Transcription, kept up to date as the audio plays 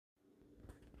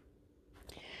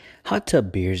Hot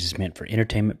Tub Beers is meant for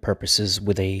entertainment purposes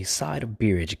with a side of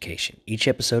beer education. Each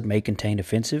episode may contain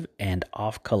offensive and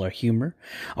off-color humor.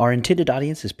 Our intended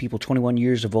audience is people 21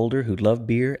 years of older who love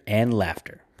beer and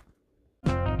laughter.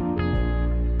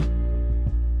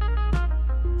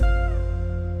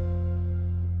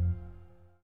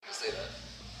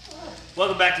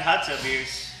 Welcome back to Hot Tub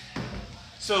Beers.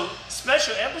 So,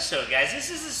 special episode, guys. This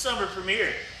is the summer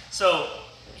premiere. So,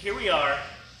 here we are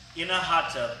in a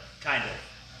hot tub, kind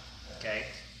of. Okay?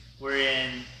 We're in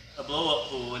a blow-up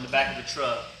pool in the back of the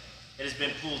truck that has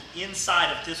been pulled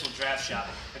inside of Thistle Draft Shop.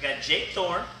 I got Jake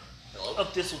Thorne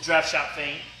of Thistle Draft Shop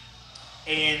fame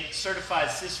and certified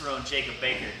Cicerone Jacob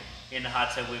Baker in the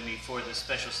hot tub with me for the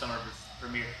special summer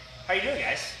premiere. How you doing,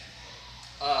 guys?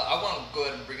 I want to go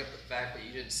ahead and bring up the fact that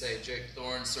you didn't say Jake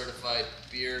Thorne, certified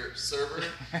beer server.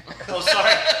 Oh,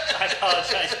 sorry. I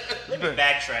apologize. Let me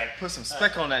backtrack. Put some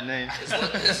spec on that name.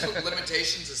 His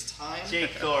limitations is time.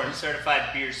 Jake Thorne,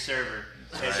 certified beer server.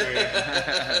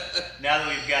 Now that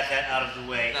we've got that out of the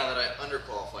way. Now that I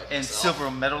underqualified And myself. silver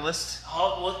medalist.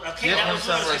 Oh, well, okay, Give that him was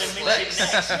what I was some going to mention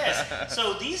respect. next. Yes.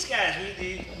 So these guys,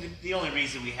 the only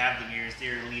reason we have them here is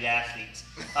they're elite athletes.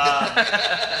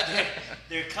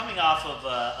 They're coming off of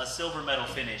a silver medal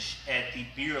finish at the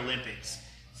Beer Olympics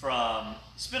from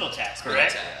Spindletap,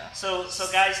 correct? Yeah. So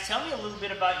guys, tell me a little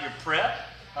bit about your prep.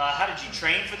 How did you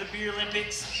train for the Beer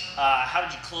Olympics? How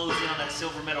did you close in on that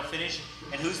silver medal finish?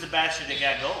 And who's the bachelor that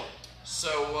got gold? So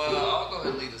I'll go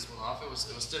ahead and lead this one off. It was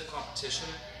stiff competition.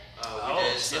 We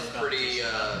did some pretty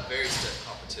very stiff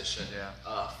competition.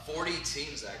 Yeah. 40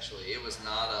 teams actually. It was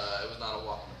not a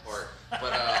walk in the park.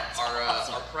 But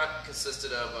our prep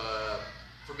consisted of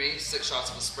for me 6 shots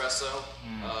of espresso,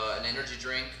 an energy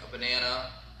drink, a banana,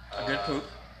 A good poop.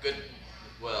 Good.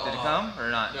 Well, Did it come or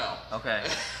not? No. Okay. Not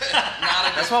a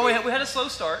good That's why poop. we had a slow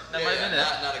start. That might have been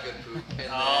it. Not a good poop. And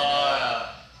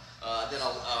then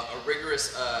a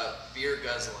rigorous beer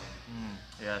guzzling.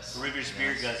 Yes. Rigorous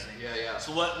beer guzzling. Yeah.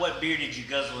 So what beer did you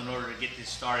guzzle in order to get this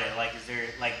started? Like, is there,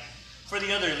 like, for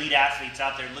the other elite athletes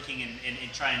out there looking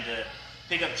and trying to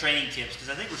pick up training tips, because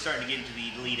I think we're starting to get into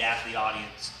the elite athlete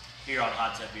audience here on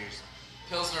Hot Tub Beers.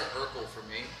 Pilsner Urkel for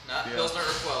me. Not Pilsner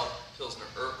Urquell, Pilsner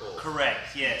Urkel.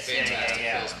 Correct, yes. Fantastic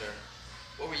Yeah. Pilsner.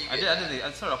 What were you I getting? did.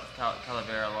 I started off with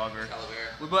Calavera Lager.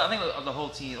 Calavera. But I think of the whole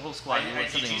team, the whole squad, we went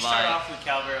Did something you start light. off with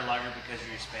Calavera Lager because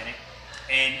you're Hispanic?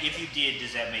 And if you did,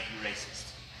 does that make you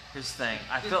racist? Here's the thing.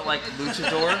 I felt like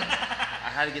Luchador. I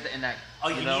had to get in that. Oh,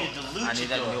 you know, needed the I need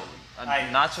that Luchador.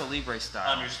 Nacho Libre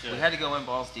style. Understood. We had to go in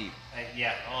balls deep.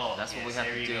 Yeah. Oh, That's what we yes, have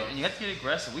there to you do. go. And you have to get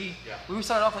aggressive. We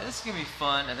started off like, this is going to be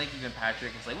fun. I think even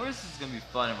Patrick was like, where's this going to be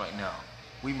fun? I'm like, no.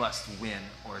 We must win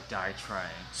or die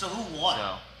trying. So who won?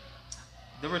 So,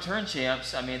 the return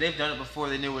champs, I mean, they've done it before.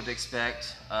 They knew what to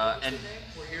expect. What's And their name?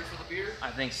 We're here for the beer? I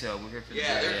think so. We're here for the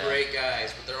Yeah, beer, they're great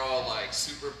guys, but they're all like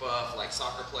super buff, like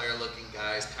soccer player looking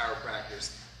guys,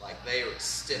 chiropractors. Like they were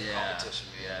stiff competition,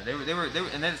 man. Yeah, they were,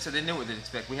 and then so they knew what to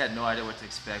expect. We had no idea what to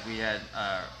expect. We had,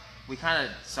 we kind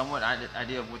of somewhat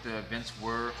idea of what the events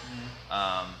were.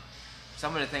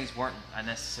 Some of the things weren't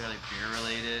necessarily beer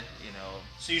related, you know.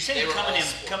 So you're saying They were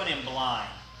coming in blind.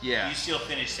 Yeah. You still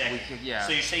finished second. Yeah.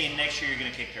 So you're saying next year you're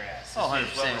going to kick their ass. Oh,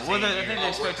 This is what 100%. we're Well, saying I here. think Oh, we're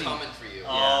expecting- coming for you.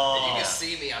 Oh. If you can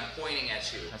see me, I'm pointing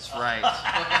at you. That's right.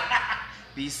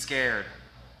 Be scared.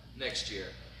 Next year.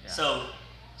 Yeah. So,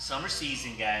 summer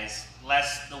season, guys.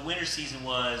 The winter season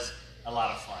was a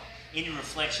lot of fun. Any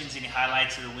reflections, any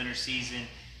highlights of the winter season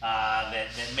that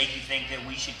make you think that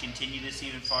we should continue this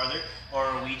even farther? Or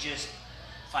are we just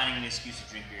finding an excuse to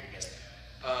drink beer together?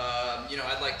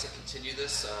 I'd like to continue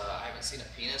this. I haven't seen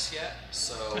a penis yet,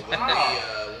 so when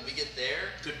we get there,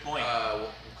 Good point. We'll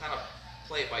kind of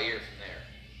play it by ear from there.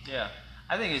 Yeah,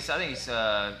 I think it's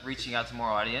reaching out to more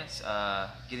audience,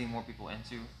 getting more people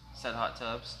into set hot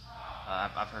tubs.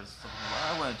 I've heard some people,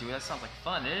 I want to do it. That sounds like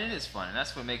fun, and it is fun, and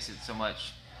that's what makes it so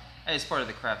much. And it's part of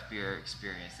the craft beer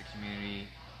experience, the community,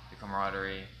 the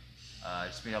camaraderie,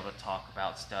 just being able to talk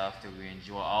about stuff that we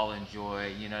all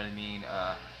enjoy. You know what I mean?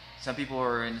 Some people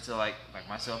are into like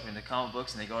myself into comic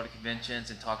books, and they go to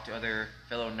conventions and talk to other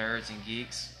fellow nerds and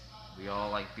geeks. We all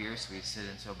like beer, so we sit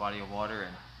into a body of water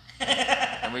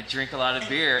and we drink a lot of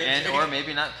beer, or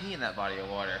maybe not pee in that body of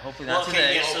water. Hopefully not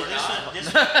today. Yeah, so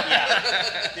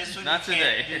this one, Not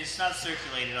today. It's not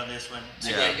circulated on this one.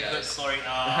 Yeah. Again, good story.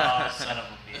 Oh, son of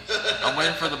a bitch. I'm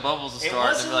waiting for the bubbles to It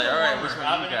start. was And a be like, little all right, warmer. which one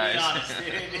I'm are you gonna be guys? honest.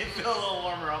 It did feel a little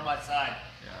warmer on my side.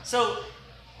 Yeah. So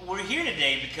we're here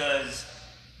today because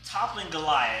Toppling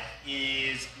Goliath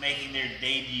is making their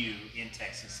debut in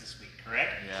Texas this week,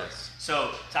 correct? Yes.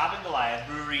 So Toppling Goliath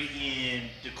Brewery in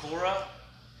Decorah,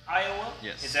 Iowa.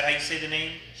 Yes. Is that how you say the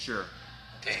name? Sure.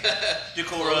 Okay.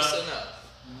 Decorah. Close enough.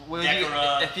 Well,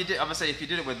 Decorah. if you did, I'm gonna say if you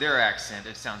did it with their accent,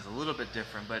 it sounds a little bit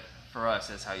different. But for us,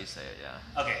 that's how you say it.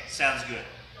 Yeah. Okay, sounds good.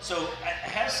 So I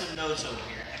have some notes over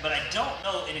here, but I don't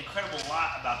know an incredible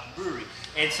lot about the brewery.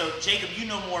 And so, Jacob, you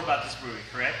know more about this brewery,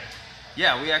 correct?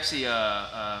 Yeah, we actually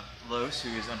Los, who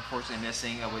is unfortunately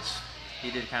missing, which he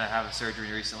did kind of have a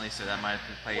surgery recently, so that might have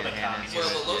played a hand into Well,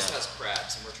 it. the Los has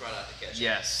crabs, and we're trying not to catch it.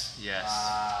 Yes.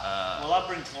 Well, I'll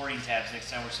bring chlorine tabs next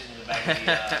time we're sitting in the back of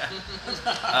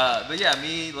the. But yeah,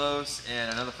 me, Los,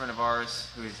 and another friend of ours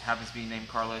who happens to be named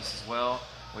Carlos as well.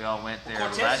 We all went there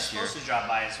Cortez last is year. supposed to drop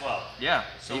by as well. Yeah,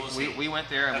 So we'll see. we went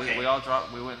there and Okay. we all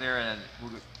dropped. We went there and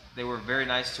they were very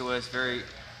nice to us. It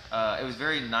was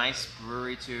very nice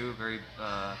brewery too. Very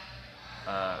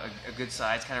a good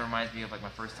size. Kind of reminds me of like my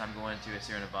first time going to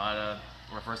Sierra Nevada,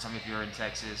 or my first time if you're in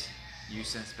Texas,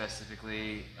 Houston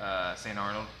specifically, St.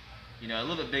 Arnold. You know, a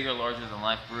little bit bigger, larger than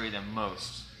life brewery than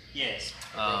most. Yes.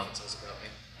 My girlfriend says about me.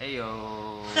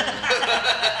 Heyo.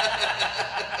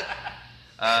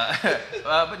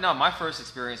 But no, my first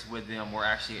experience with them were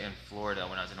actually in Florida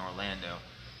when I was in Orlando.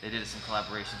 They did some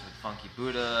collaborations with Funky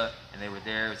Buddha, and they were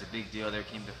there. It was a big deal. They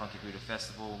came to Funky Buddha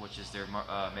Festival, which is their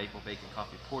Maple Bacon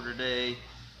Coffee Porter Day.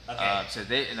 Okay. So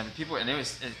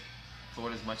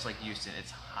Florida's much like Houston. It's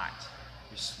hot.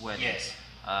 You're sweating. Yes.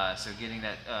 So getting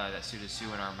that Suda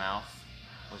in our mouth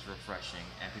was refreshing,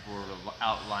 and people were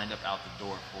lined up out the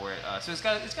door for it. So it's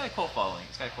got a cult following.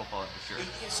 It's got a cult following for sure.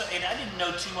 So, and I didn't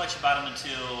know too much about him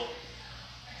until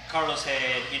Carlos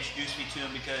had introduced me to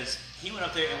him, because he went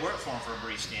up there and worked for him for a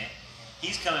brief stint.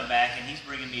 He's coming back and he's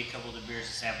bringing me a couple of the beers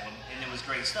to sample, and it was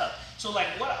great stuff. So like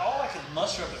all I could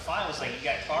muster up and find was like, you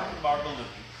got Clark and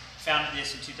Barbalupi, founded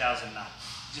this in 2009,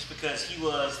 just because he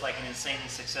was like an insanely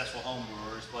successful home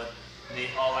brewer is what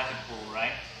all I could pull,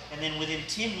 right? And then within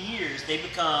 10 years, they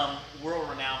become world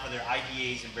renowned for their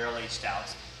IPAs and barrel aged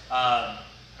stouts. I've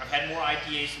had more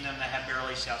IPAs from them than I have barrel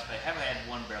aged stouts, but I haven't had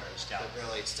one barrel aged stout. The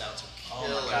barrel aged stouts are Oh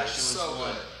killer. my gosh, it was so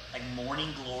one, good. like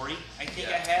Morning Glory, I think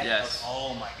Yeah. I had. Yes.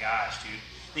 Oh my gosh, dude.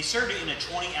 They served it in a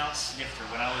 20-ounce snifter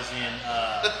when I was in.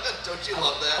 Don't you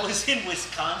love that? I was in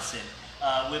Wisconsin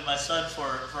with my son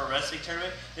for a wrestling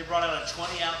tournament. They brought out a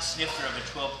 20-ounce snifter of a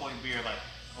 12-point beer. Like,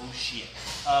 oh shit.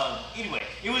 Anyway,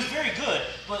 it was very good.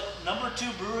 But number 2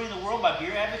 brewery in the world by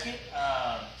Beer Advocate,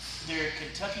 their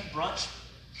Kentucky Brunch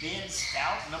Bin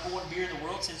Stout, number 1 beer in the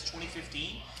world since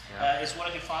 2015. Yeah. Is what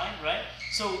I could find, right?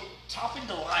 So, Toppling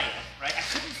Goliath, right? I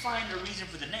couldn't find a reason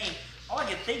for the name. All I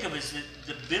could think of is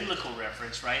the biblical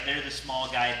reference, right? They're the small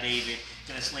guy, David,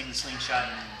 gonna sling the slingshot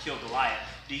and kill Goliath.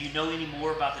 Do you know any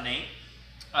more about the name?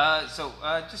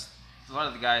 Just a lot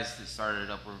of the guys that started it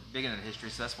up were big into history,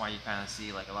 so that's why you kind of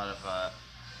see like a lot of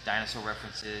dinosaur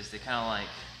references. They kind of like,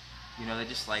 they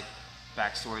just like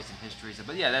backstories and histories.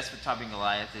 But yeah, that's what Toppling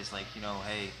Goliath is like.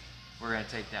 Hey, we're gonna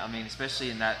take down. I mean,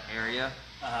 especially in that area.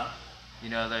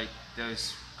 Like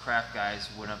those craft guys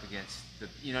went up against the,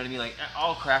 you know what I mean? Like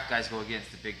all craft guys go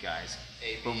against the big guys.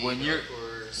 But when you're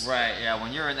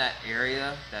when you're in that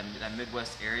area, that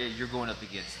Midwest area, you're going up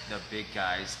against the big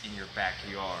guys in your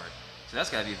backyard. So that's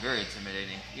got to be very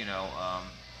intimidating,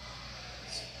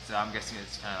 So I'm guessing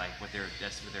it's kind of like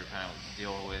that's what their kind of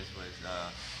deal was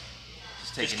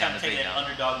just taking down the big that guys.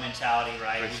 underdog mentality,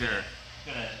 right? For sure.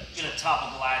 Gonna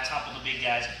topple Goliath, topple the big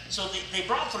guys. So they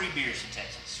brought 3 beers to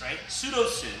Texas, right? Pseudo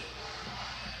Sue.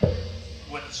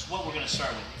 What we're gonna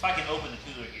start with. If I can open the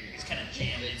cooler here, it's kind of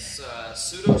jammed in It's there.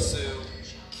 Pseudo Sue,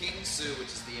 King Sue, which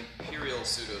is the Imperial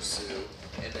Pseudo Sue,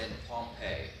 and then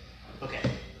Pompeii. Okay,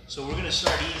 so we're gonna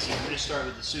start easy. We're gonna start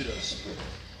with the Pseudo Sue.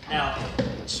 Now,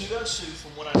 Pseudo Sue,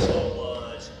 from what I saw,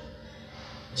 was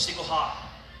single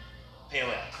hop pale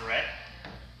ale, correct?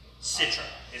 Citra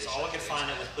is all I could find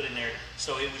that was put in there.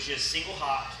 So it was just single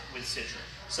hopped with Citra.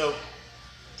 So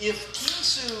if King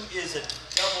Sue is a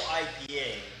double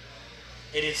IPA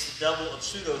and it's the double of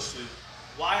Pseudo Sue,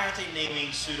 why aren't they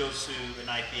naming Pseudo Sue an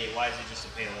IPA? Why is it just a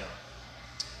pale ale?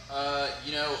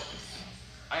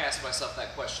 I ask myself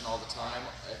that question all the time.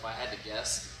 If I had to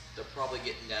guess, they're probably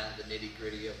getting down to the nitty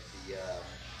gritty of the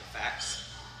facts,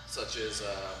 such as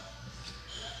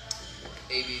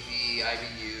ABV,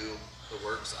 IBU, the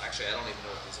works. Actually, I don't even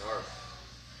know what these are.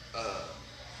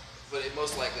 But it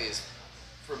most likely is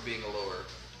from being a lower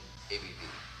ABV.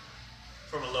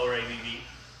 From a lower ABV?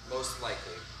 Most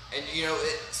likely. And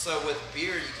so with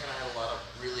beer, you kind of have a lot of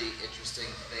really interesting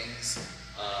things.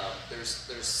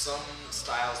 There's some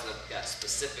styles that have got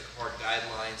specific hard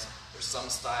guidelines. There's some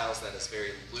styles that is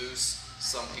very loose.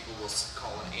 Some people will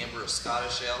call an amber a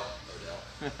Scottish ale, Odell.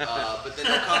 But then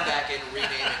they'll come back and rename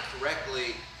it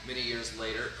correctly many years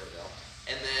later, Odell.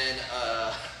 And then,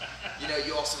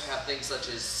 you also have things such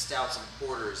as stouts and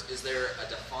porters. Is there a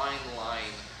defined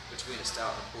line between a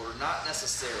stout and a porter? Not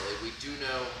necessarily. We do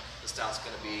know the stout's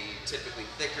going to be typically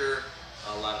thicker,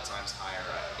 a lot of times higher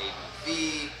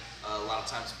ABV, a lot of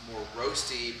times more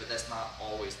roasty, but that's not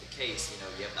always the case.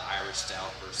 You have the Irish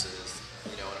stout versus,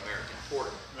 an American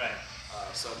porter. Right.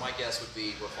 So my guess would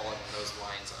be we're falling in those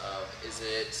lines of, is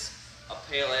it a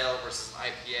pale ale versus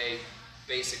an IPA?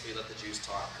 Basically, let the juice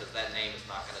talk, because that name is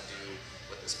not going to do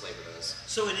what this flavor does.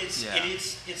 So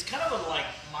it's kind of like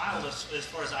mild as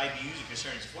far as IBUs are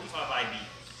concerned. It's 45 IB.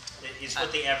 It's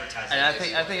what they advertise. And I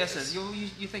think that's it.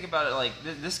 You think about it like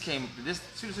this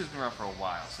Pseudo has been around for a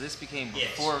while. So this became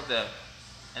before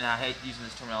and I hate using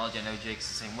this terminology. I know Jake's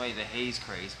the same way. The haze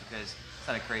craze, because it's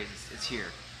not a craze. It's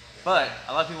here. But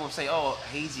a lot of people will say, "Oh,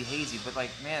 hazy," but like,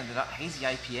 man, they're not hazy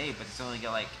IPA, but it's only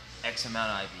got like X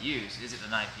amount of IBUs. Is it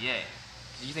an IPA?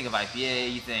 You think of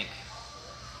IPA, you think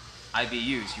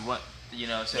IBUs. You want,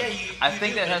 So I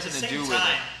think that has something to do with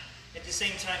it. At the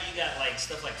same time, you got like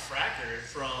stuff like Fracker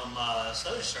from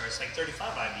Southern Star. It's like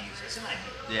 35 IBUs. It's an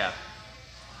IPA. Yeah.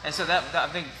 And so that I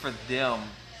think for them,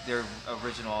 their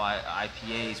original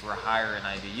IPAs were higher in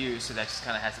IBUs, so that just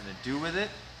kind of has something to do with it.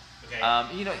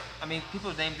 Okay.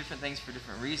 People name different things for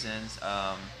different reasons.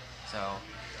 So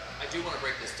I do want to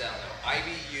break this down though.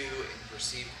 IBU and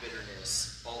perceived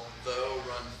bitterness, although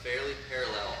run fairly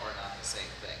parallel, are not the same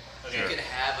thing. Okay. You can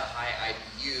have a high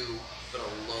IBU but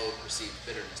a low perceived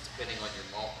bitterness depending on your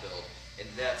malt build, and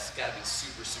that's got to be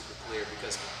super, super clear,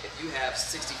 because if you have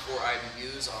 64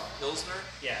 IBUs on a Pilsner,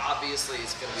 obviously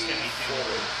it's going to be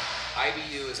forward.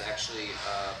 IBU is actually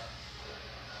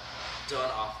done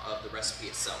off of the recipe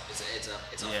itself.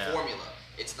 It's a formula.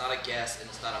 It's not a guess and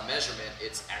it's not a measurement.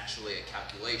 It's actually a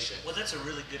calculation. Well, that's a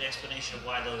really good explanation of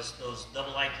why those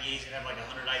double IPAs that have like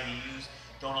 100 IBUs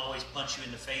don't always punch you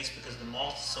in the face, because the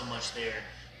malt is so much there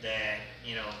that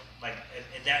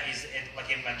that is like,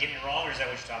 am I getting it wrong, or is that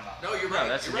what you're talking about? No, you're right.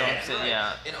 That's you're right. right.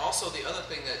 Yeah. And also the other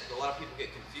thing that a lot of people get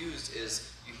confused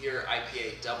is you hear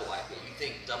IPA, double IPA. You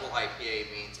think double IPA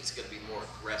means it's going to be more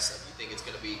aggressive. You think it's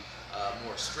going to be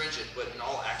more stringent, but in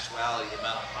all actuality, the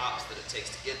amount of hops that it takes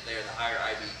to get there, the higher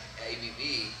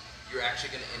ABV, you're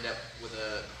actually going to end up with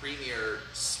a creamier,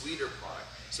 sweeter product.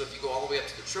 So if you go all the way up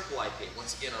to the triple IPA,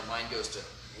 once again, our mind goes to,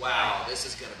 wow, this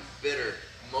is going to be bitter.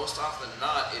 Most often than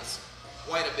not, it's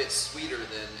quite a bit sweeter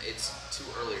than its two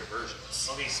earlier versions.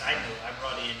 Okay, side note, I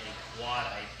brought in a quad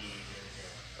IPA the other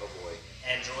day. Oh boy.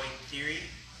 Android Theory.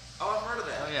 Oh, I've heard of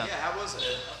that. Oh, yeah. How was it?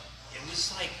 It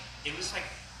was like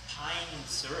pine and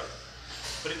syrup,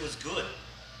 but it was good.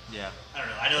 Yeah. I don't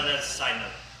know. I know that's a side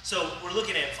note. So we're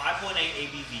looking at 5.8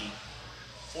 ABV,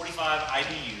 45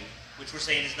 IBU, which we're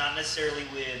saying is not necessarily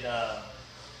with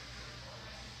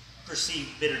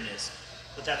perceived bitterness,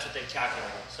 but that's what they've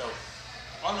calculated. So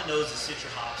on the nose, the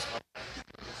citrus hops are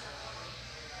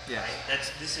Yeah. right?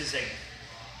 This is a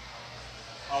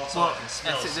all Well, I can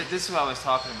smell. this is what I was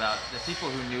talking about. The people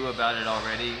who knew about it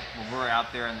already, when we're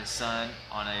out there in the sun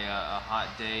on a hot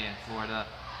day in Florida,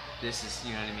 this is,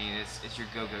 you know what I mean, it's your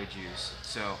go-go juice.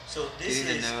 So this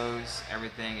getting is the nose,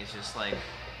 everything is just like...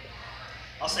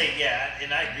 I'll say,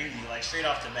 and I agree with you, like straight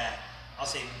off the bat, I'll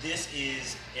say this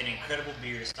is an incredible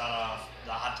beer to start off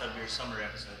the Hot Tub Beer Summer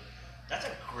episode. That's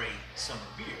a great summer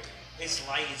beer. It's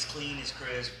light, it's clean, it's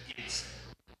crisp, it's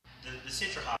the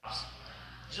citrus hops.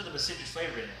 There's nothing but citrus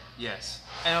flavor in it. Yes.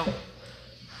 And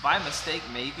by mistake,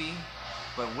 maybe,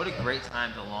 but what a great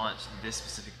time to launch this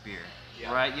specific beer.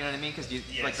 Yeah. Right? You know what I mean? Because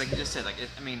Yes. like you just said,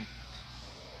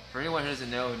 for anyone who doesn't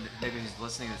know, maybe who's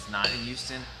listening that's not in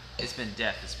Houston, it's been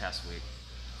death this past week.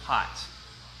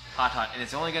 Hot, and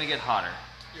it's only going to get hotter.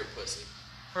 You're a pussy.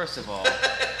 First of all,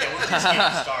 Yeah, we're just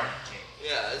getting started, Jake.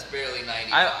 Yeah, it's barely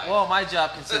 95. my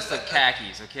job consists of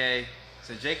khakis, okay?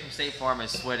 So Jake from State Farm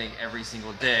is sweating every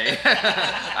single day.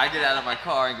 I get out of my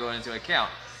car and go into account.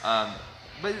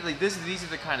 But like these are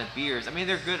the kind of beers. I mean,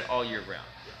 they're good all year round.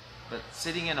 But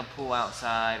sitting in a pool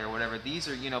outside or whatever, these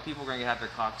are, people are going to have their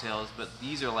cocktails, but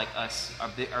these are like us,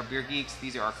 our beer geeks.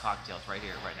 These are our cocktails right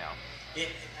here, right now. I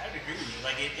would agree with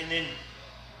you. And then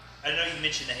I know you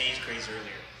mentioned the haze craze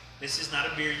earlier. This is not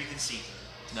a beer you can see through.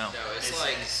 No. No, it's This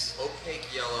like is- opaque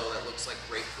yellow that looks like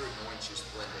grapefruit and orange juice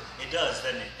blended. It does,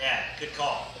 doesn't it? Yeah, good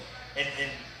call.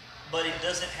 But it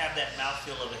doesn't have that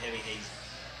mouthfeel of a heavy haze.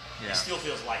 Yeah. It still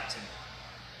feels light to me.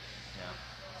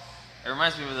 Yeah. It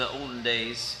reminds me of the olden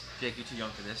days. Jake, you're too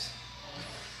young for this.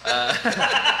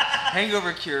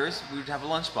 Hangover cures, we would have a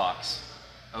lunchbox.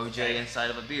 OJ inside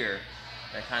of a beer.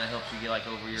 That kind of helps you get like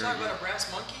over You your... talking about a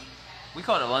brass monkey? We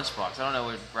call it a lunchbox. I don't know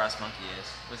what Brass Monkey is.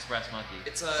 What's Brass Monkey?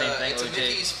 It's Same thing. It's a OJ?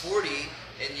 Mickey's 40,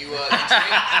 and you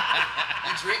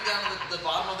drink down the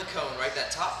bottom of the cone, right?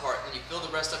 That top part, and you fill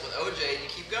the rest up with OJ, and you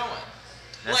keep going.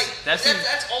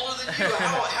 That's older than you.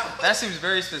 How that seems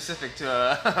very specific to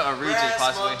a region, Brass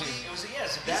possibly. Monkey.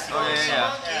 It's a That's beastie Oh, monkey. yeah.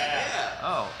 Monkey. Yeah.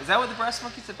 Oh, is that what the Brass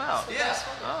Monkey's about? Yeah.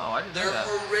 Oh, I didn't know They're that.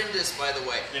 horrendous, by the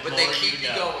way, The but they more keep you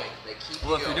you know. going. They keep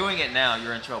Well, you if going. you're doing it now,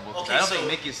 you're in trouble. 'Cause Okay, I don't so- think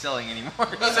Mickey's selling anymore.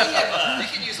 You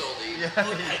can use Old E.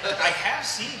 I have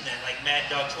seen that, like Mad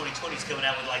Dog 2020 is coming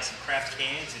out with like some craft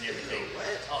cans and everything. What?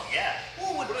 Oh yeah.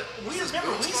 Well, we Is this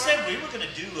remember we Boone's said Farm? we were going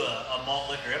to do a malt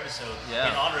liquor episode Yeah.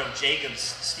 in honor of Jacob's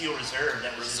Steel Reserve.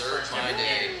 That was his Reserve first my ever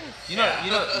day. beer. You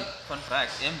know. Fun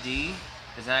fact: MD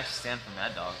doesn't actually stand for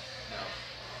Mad Dog. No.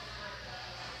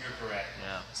 You're correct.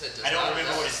 Yeah. So it does I don't not-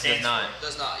 remember what it stands not. for.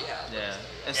 Does not, yeah. Yeah.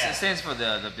 Yeah. It stands for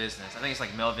the business. I think it's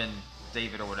like Melvin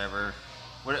David or whatever.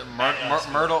 Mad Dog's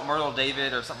Myrtle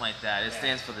David or something like that. It Yeah.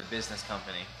 stands for the business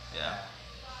company. Yeah.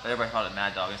 But everybody called it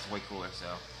Mad Dog. It's way cooler. So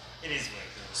It is way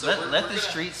cool. So let we're the gonna-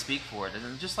 street speak for it,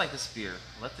 and just like this beer,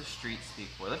 let the street speak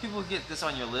for it. Let people get this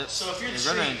on your lips. So if you're and the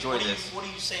you're gonna street, enjoy this. what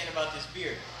are you saying about this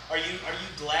beer? Are you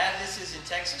glad this is in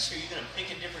Texas? Are you going to pick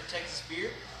a different Texas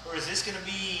beer, or is this going to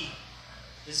be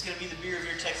the beer of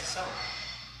your Texas summer?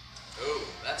 Oh,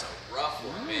 that's a rough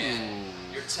one, man.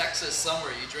 Your Texas summer,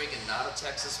 you drinking not a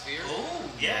Texas beer? Oh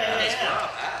That's yeah.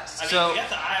 rough. I mean, So- we got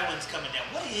the Iowans coming down.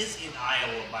 What is in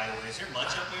Iowa, by the way? Is there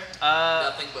much up there?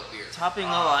 Nothing but beer. Topping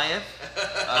Goliath.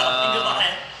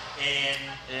 Goliath and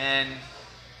And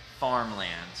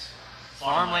farmlands.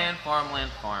 Farmland.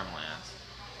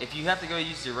 If you have to go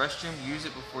use the restroom, use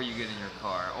it before you get in your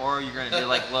car. Or you're going to be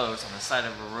like Lowe's on the side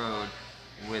of a road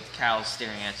with cows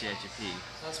staring at you pee.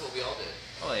 That's what we all did.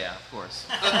 Oh yeah, of course.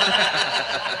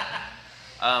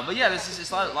 But yeah, this is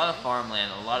just a lot of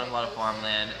farmland, a lot of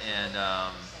farmland,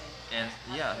 and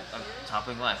yeah,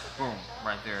 Toppling Life, boom,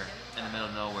 right there in the middle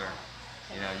of nowhere.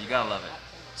 You know, you gotta love it.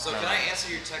 So can I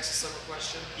answer your Texas summer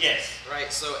question? yes.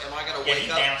 Right. So am I gonna Yeah, wake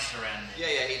he up? bounced around it.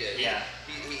 Yeah, he did. Yeah.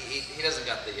 He doesn't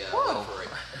got the Whoa. lip for it.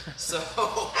 So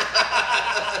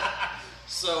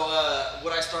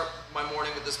would I start my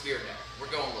morning with this beer now? We're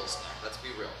going Little Snack. Let's be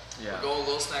real. Yeah. We're going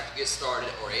Little Snack to get started,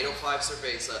 or 805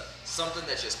 Cerveza, something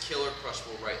that's just killer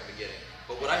crushable right in the beginning.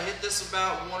 But would I hit this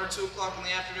about 1 or 2 o'clock in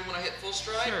the afternoon when I hit full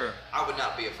stride? Sure. I would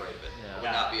not be afraid of it. Yeah. I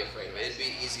would not be afraid of it. It'd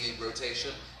be easy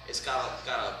rotation. It's got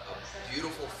a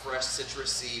beautiful, fresh,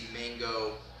 citrusy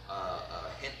mango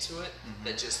hint to it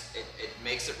that just it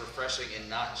makes it refreshing and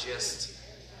not just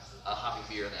a hoppy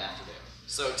beer in the afternoon.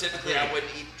 So typically I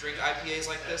wouldn't drink IPAs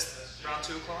like this around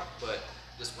 2 o'clock, but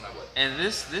this one I would. And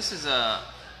this is a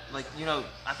like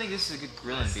I think this is a good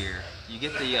grilling beer. You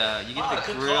get the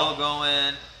good grill call.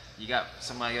 going. You got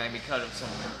somebody like me cut up some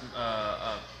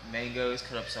mangoes,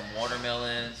 cut up some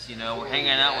watermelons. We're hanging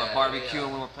out, we're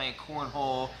barbecuing, we're playing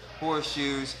cornhole,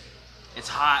 horseshoes. It's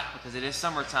hot because it is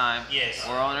summertime. Yes.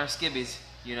 We're on our skibbies.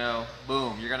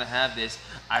 Boom, you're gonna have this.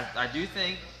 I do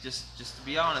think, just to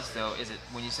be honest though, is it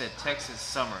when you said Texas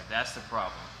summer, that's the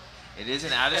problem. It is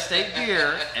an out-of-state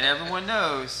beer, and everyone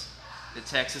knows that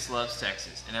Texas loves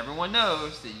Texas, and everyone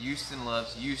knows that Houston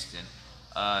loves Houston.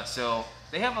 So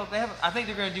they have. I think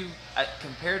they're going to do,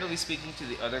 comparatively speaking to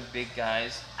the other big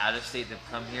guys out of state that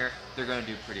come here, they're going to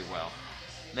do pretty well.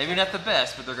 Maybe not the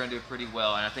best, but they're going to do pretty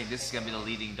well, and I think this is going to be the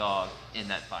leading dog in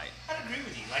that fight. I'd agree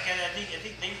with you. Like I think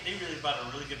they really bought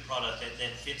a really good product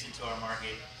that fits into our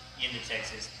market into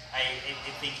Texas. I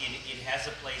think it has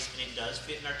a place and it does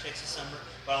fit in our Texas summer.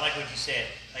 But I like what you said.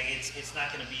 Like it's not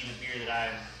going to be the beer that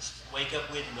I wake up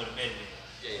with and go to bed with.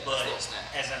 Yeah, but it's a little snack.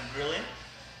 as I'm grilling,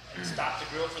 and stop the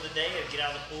grill for the day and get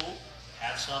out of the pool,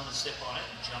 have some to sip on it,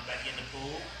 and jump back in the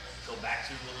pool. Go back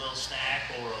to a little snack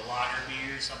or a lager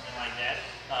beer, something like that,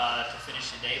 to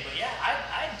finish the day. But yeah,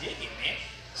 I dig it, man.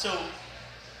 So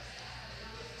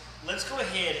let's go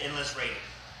ahead and let's rate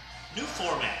it. New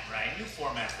format, right? New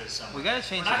format for the summer. We got to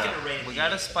change We're it not up. gonna rate it We either. got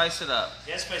to spice it up.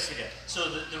 Yeah, spice it up. So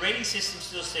the rating system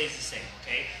still stays the same,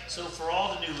 okay? So for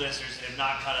all the new listeners that have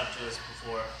not caught up to us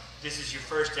before, this is your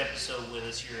first episode with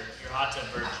us, your hot tub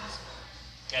virgins.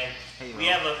 Okay? Hey, we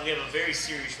have a very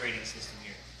serious rating system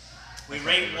here. We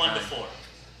rate 1 to 4.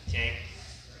 Okay?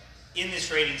 In this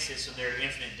rating system there are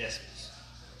infinite decimals.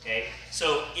 Okay?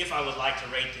 So if I would like to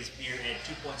rate this beer at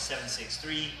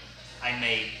 2.763, I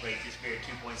may rate this beer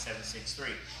at 2.763.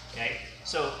 Okay?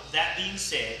 So that being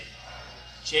said,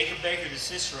 Jacob Baker, the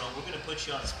Cicerone, we're going to put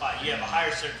you on the spot. You have a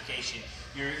higher certification.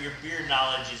 Your beer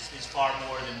knowledge is far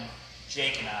more than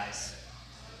Jake and I's.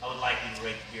 I would like you to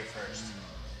rate the beer first.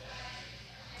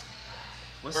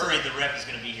 Murray, the rep, is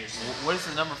going to be here soon. What is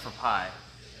the number for pie?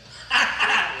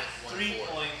 1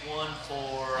 3.14. I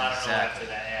don't know after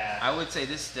that. Yeah. I would say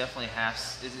this definitely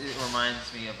it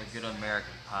reminds me of a good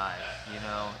American pie. You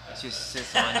know, it just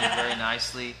sits on you very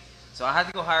nicely. So I had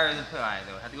to go higher than the pie,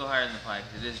 though. I had to go higher than the pie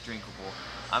because it is drinkable.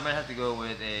 I'm gonna have to go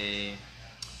with a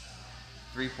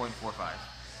 3.45.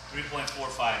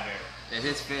 3.45 there. It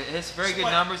hits very good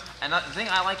numbers, and the thing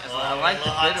I like is I like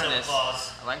the bitterness.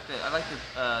 I like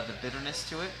the bitterness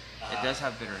to it. It does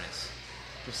have bitterness,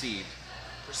 perceived.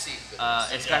 Bitterness.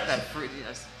 It's got that fruit.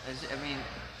 I mean,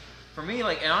 for me,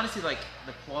 like, and honestly, like,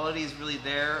 the quality is really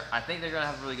there. I think they're gonna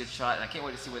have a really good shot, and I can't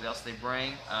wait to see what else they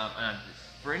bring. And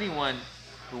for anyone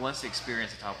who wants to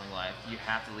experience a Toppling life, you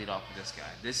have to lead off with this guy.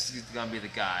 This is gonna be the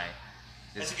guy.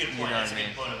 That's a good point. You know That's what a I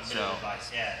mean? good point of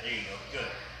advice. Yeah, there you go. Good.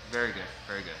 Very good.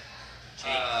 Very good.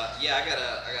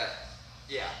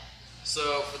 Yeah.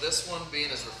 So for this one, being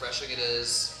as refreshing it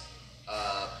is,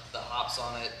 the hops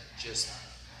on it just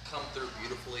come through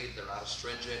beautifully. They're not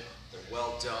astringent. They're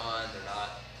well done. They're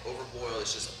not overboiled.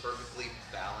 It's just a perfectly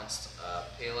balanced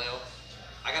pale ale.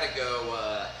 I gotta go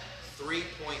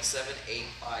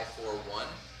 3.78541,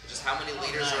 which is how many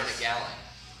liters are in a gallon.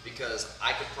 Because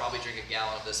I could probably drink a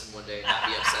gallon of this in one day and not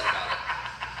be upset about it.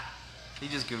 He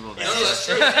just Googled that. No, that's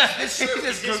true. It's true. He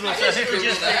just Is Googled this that. because you were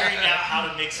just figuring out how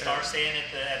to mix Star Sand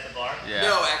at the bar? Yeah.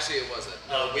 No, actually it wasn't.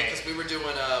 No, Okay. because we were doing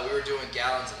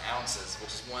gallons and ounces, which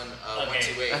is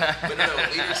 128. But no,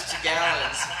 liters to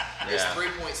gallons is Yeah.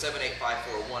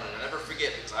 3.78541, and I never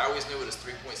forget because I always knew it was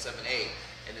 3.78,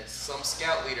 and then some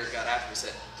scout leader got after me and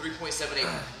said 3.78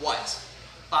 what?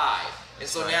 5. And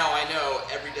so now I know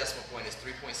every decimal point is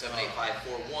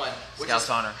 3.78541, which Scout's is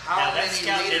honor. how Now, many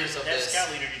liters of that this. scout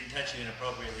leader didn't touch you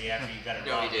inappropriately after you got it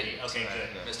No, wrong. he didn't. Okay, Right,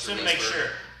 good. good. Just Mr. want to make Leesburg. sure,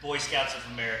 Boy Scouts of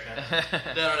America.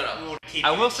 No. We want to keep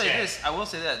I you will in say check. this. I will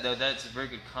say that though. That's a very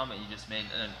good comment you just made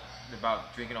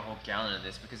about drinking a whole gallon of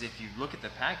this. Because if you look at the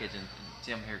package, and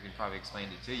Tim here can probably explain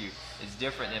it to you, it's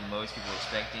different than most people are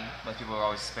expecting. Most people are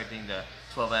always expecting the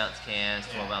 12-ounce cans,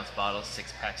 12-ounce bottles,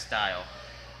 6-pack style.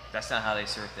 That's not how they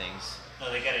serve things.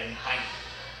 No, they got it in pint.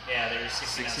 Yeah, there's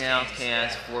 16-ounce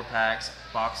cans, 4-packs,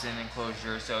 box in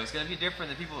enclosure. So it's going to be different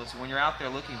than people. So when you're out there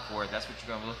looking for it, that's what you're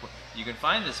going to look for. You can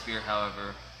find this beer,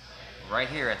 however, right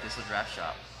here at this draft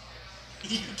shop.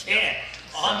 You can.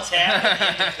 On tap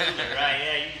in the cooler, right?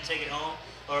 Yeah, you can take it home,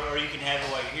 or you can have it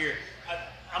while you're here.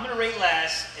 I'm going to rate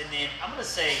last, and then I'm going to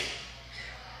say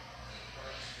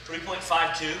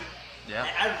 3.52. Yeah.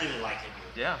 I really like it.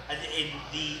 Yeah. And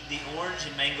the orange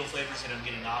and mango flavors that I'm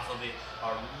getting off of it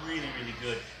are really, really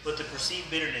good. But the perceived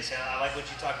bitterness, and I like what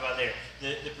you talked about there,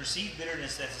 the perceived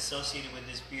bitterness that's associated with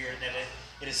this beer, that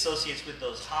it associates with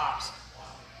those hops,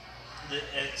 the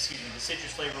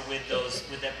citrus flavor with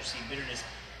that perceived bitterness,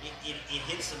 it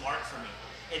hits the mark for me.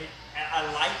 And I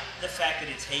like the fact that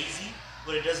it's hazy,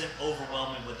 but it doesn't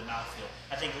overwhelm me with the mouthfeel.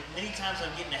 I think many times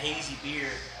I'm getting a hazy beer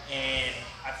and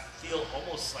I feel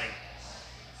almost like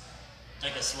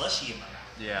a slushy in my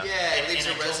mouth. Yeah. Yeah, it leaves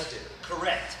And a I don't- residue.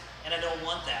 Correct. And I don't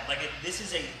want that. Like it's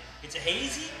a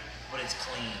hazy, but it's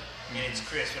clean and it's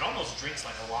crisp. It almost drinks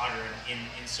like a lager in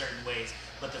certain ways.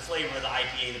 But the flavor of the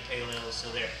IPA, the pale ale is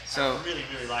still there. So- I really,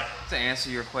 really like it. To answer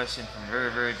your question from the very,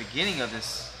 very beginning of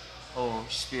this whole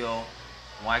spiel,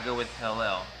 why go with pale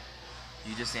ale?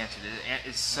 You just answered it.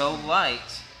 It's so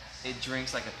light, it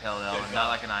drinks like a pale ale, Good not call.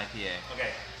 like an IPA. Okay.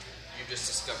 You just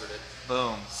discovered it.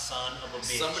 Boom. Son of a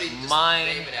bitch. Somebody just Mind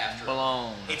name it after him.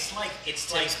 blown. It's like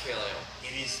Tim's pale ale.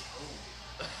 it is. Ooh.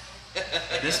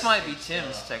 This might be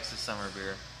Tim's Texas summer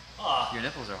beer. Ah, Your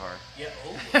nipples are hard. yeah.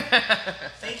 Oh.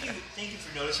 Thank you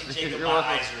for noticing, Jacob. You're My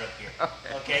welcome. eyes are up here.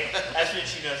 Okay, that's what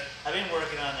she knows. I've been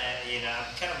working on that. I'm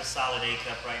kind of a solid A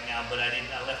cup right now, but I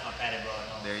left my padded bar at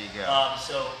home. There you go.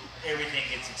 So everything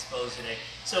gets exposed today.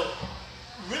 So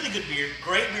really good beer,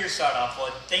 great beer to start off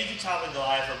with. Thank you, Toppling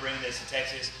Goliath, for bringing this to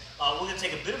Texas. We're gonna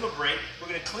take a bit of a break. We're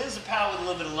gonna cleanse the palate with a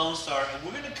little bit of Lone Star, and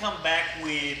we're gonna come back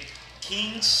with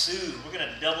King Sue. We're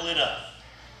gonna double it up.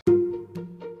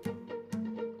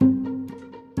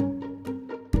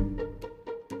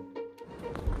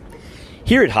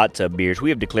 Here at Hot Tub Beers, we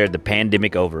have declared the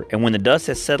pandemic over, and when the dust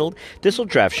has settled, Thistle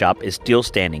Draft Shop is still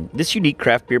standing. This unique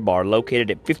craft beer bar, located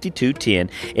at 5210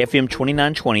 FM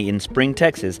 2920 in Spring,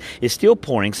 Texas, is still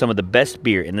pouring some of the best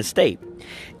beer in the state.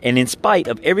 And in spite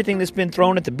of everything that's been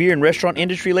thrown at the beer and restaurant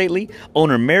industry lately,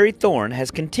 owner Mary Thorne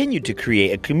has continued to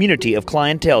create a community of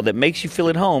clientele that makes you feel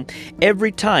at home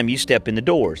every time you step in the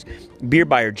doors. Beer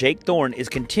buyer Jake Thorne is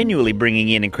continually bringing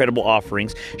in incredible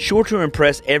offerings, sure to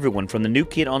impress everyone from the new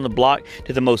kid on the block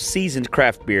to the most seasoned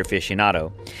craft beer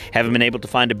aficionado. Haven't been able to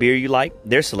find a beer you like?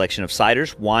 Their selection of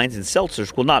ciders, wines, and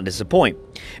seltzers will not disappoint.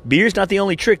 Beer's not the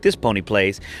only trick this pony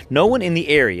plays. No one in the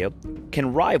area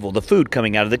can rival the food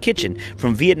coming out of the kitchen.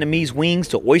 From Vietnamese wings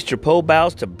to oyster po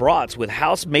baos to brats with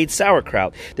house-made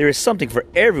sauerkraut, there is something for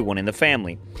everyone in the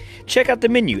family. Check out the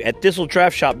menu at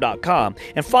thistledraftshop.com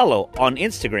and follow on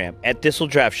Instagram at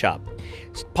thistledraftshop.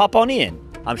 Pop on in.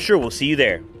 I'm sure we'll see you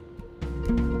there.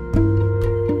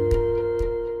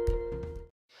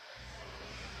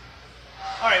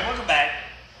 All right, welcome back.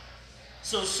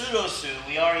 So Pseudo Sue,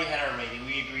 we already had our rating.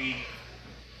 We agreed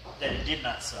that it did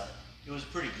not suck. It was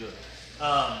pretty good.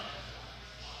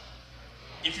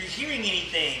 If you're hearing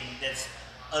anything that's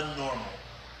abnormal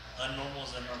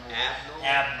is abnormal.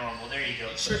 Abnormal. There you go.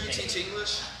 You sure you teach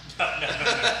English? No.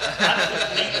 I'm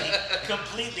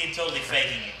completely and totally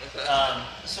faking it.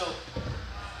 So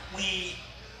we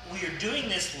are doing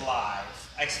this live.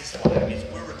 Access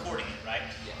live. We're recording it, right?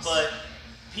 Yes. But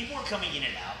people are coming in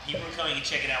and out. People are coming and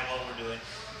checking out what we're doing.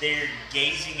 They're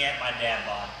gazing at my dad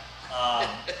bod.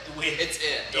 It's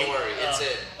it. Don't worry. It's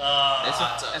it.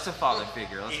 It's a father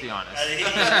figure. Let's be honest.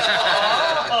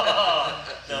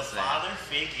 The father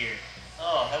figure.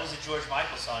 Oh, that was a George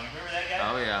Michael song. You remember that guy?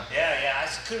 Oh, yeah. Yeah. I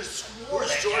could have swore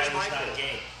that George guy was Michael? not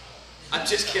gay. I'm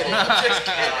just kidding.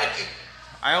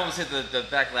 I almost hit the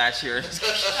backlash here. He's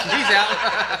out.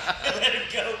 Let him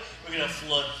go. We're going to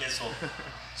flood Thistle.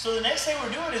 So the next thing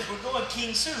we're doing is we're going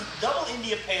King Sue, double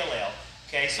India Pale Ale.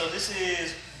 Okay, so this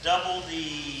is double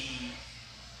the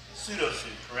Pseudo Sue,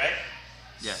 correct?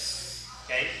 Yes.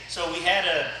 Okay, so we had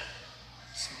a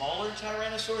smaller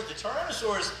Tyrannosaurus. The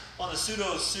Tyrannosaurus on the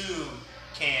Pseudo Sue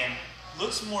can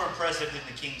looks more impressive than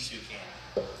the King Sue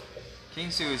can. King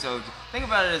Sue is so. Think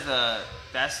about it as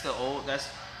that's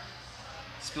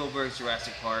Spielberg's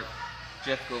Jurassic Park,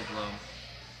 Jeff Goldblum,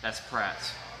 that's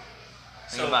Pratt.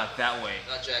 Think about it that way.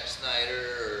 Not Jack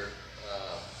Snyder or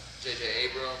J.J.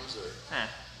 Abrams or.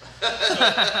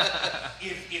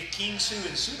 If King Sue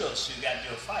and Pseudo Sue got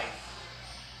into a fight,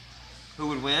 Who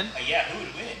would win? yeah, who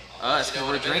would win? Us, because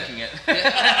we're drinking it.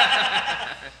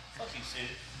 Fuck you, Sue.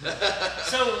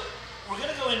 So we're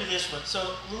gonna go into this one. So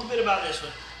a little bit about this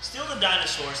one. Still the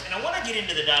dinosaurs, and I want to get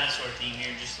into the dinosaur theme here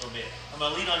in just a little bit. I'm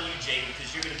gonna lean on you, Jay, because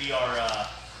you're gonna be our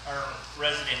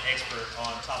resident expert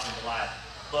on Toppling Goliath.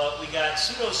 But we got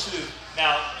Pseudo Sue.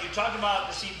 Now you talked about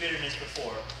perceived bitterness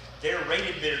before. Their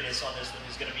rated bitterness on this one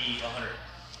is going to be 100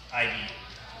 IBU.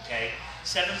 Okay,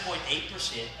 7.8%,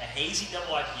 a hazy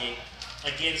double IPA,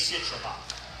 again Citra hop.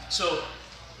 So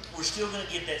we're still going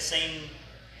to get that same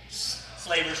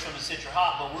flavors from the Citra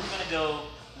hop, but we're going to go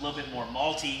a little bit more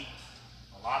malty,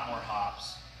 a lot more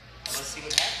hops. Well, let's see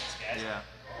what happens, guys. Yeah.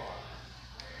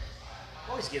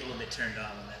 I always get a little bit turned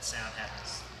on when that sound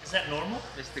happens. Is that normal?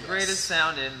 It's the greatest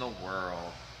sound in the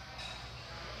world.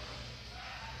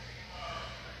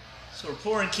 So we're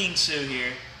pouring King Sue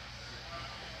here.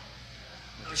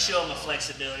 I'm going to show them the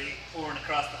flexibility. Pouring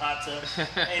across the hot tub.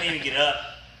 I didn't even get up.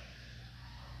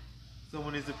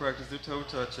 Someone needs to practice their toe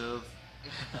touches.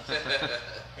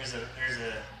 There's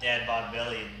a dad bod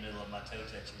belly in the middle of my toe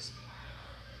touches.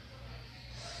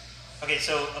 Okay,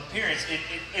 so appearance,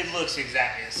 it looks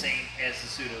exactly the same as the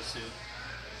Pseudo Sue,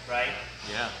 right?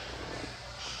 Yeah.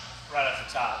 Right off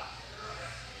the top.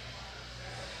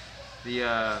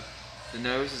 The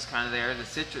nose is kind of there. The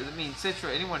Citra,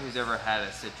 Citra, anyone who's ever had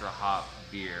a Citra hop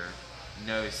beer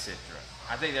knows Citra.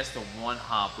 I think that's the one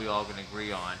hop we all can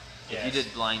agree on. Yes. If you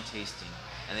did blind tasting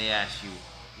and they asked you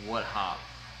what hop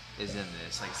is in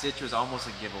this, like Citra's almost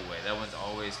a giveaway. That one's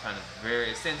always kind of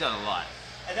it stands out a lot.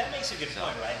 And that makes a good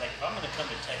point, right? Like if I'm going to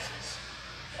come to Texas,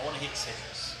 I want to hit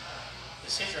citrus. The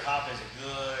Citra hop is a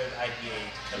good IPA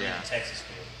to come into Texas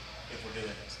with if we're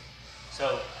doing this.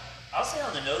 So I'll say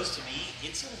on the nose, to me,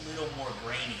 it's a little more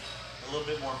grainy, a little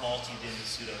bit more malty than the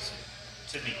Pseudo Sue,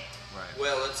 to me. Right.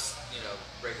 Well, let's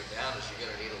break it down. Is you're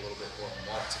going to need a little bit more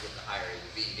malt to get the higher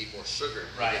ABV. You need more sugar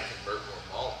to convert more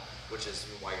malt, which is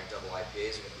why your double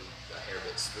IPAs are going to be a hair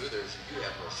bit smoother. As you do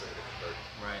have more sugar to convert.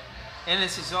 Right. And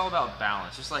it's all about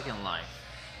balance, just like in life.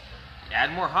 You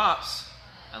add more hops,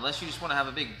 unless you just want to have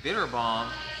a big bitter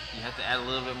bomb, you have to add a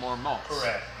little bit more malt.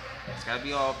 Correct. It's got to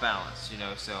be all balanced,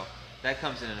 so that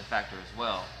comes in a factor as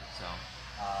well. So.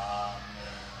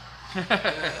 I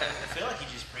feel like you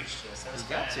just preached to us. That was You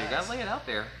got to. nice. You got to lay it out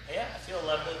there. Yeah, I feel a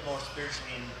little bit more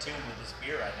spiritually in tune with this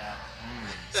beer right now.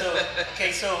 So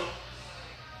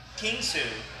King Sue.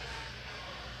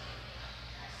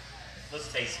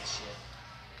 Let's taste this shit.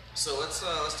 So let's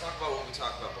talk about what we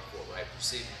talked about before, right?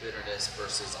 Perceived bitterness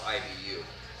versus IBU.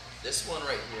 This one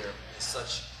right here is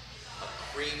such a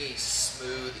creamy,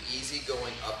 smooth,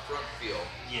 easygoing upfront feel.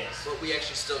 Yes. But we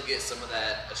actually still get some of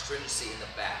that astringency in the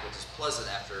back, which is pleasant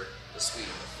after the sweet in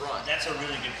the front. That's a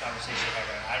really good conversation to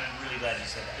have. I'm really glad you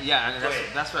said that. Yeah, and Go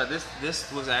ahead. that's what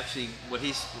this was actually what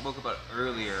he spoke about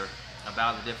earlier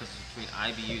about the difference between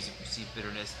IBUs and perceived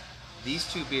bitterness. These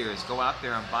two beers, go out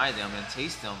there and buy them and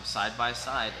taste them side by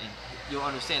side, and you'll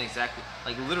understand exactly,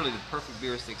 like literally the perfect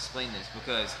beers to explain this,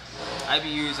 because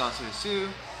IBUs on Su,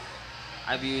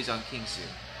 IBUs on King Su.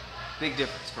 Big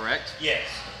difference, correct? Yes.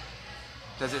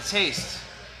 Does it taste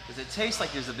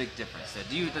like there's a big difference?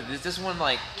 Does this one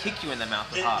like kick you in the mouth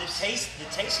with The hops? taste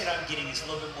that I'm getting is a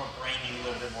little bit more grainy, a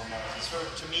little bit more malty. So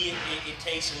to me, it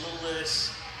tastes a little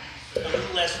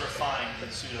less refined than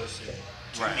Pseudo Soup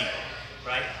to Right. me,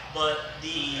 right? But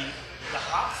the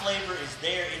hop flavor is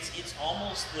there. It's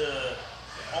almost the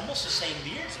same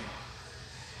beer to me.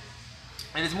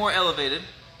 And it's more elevated,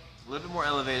 a little bit more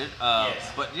elevated.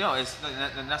 Yes. But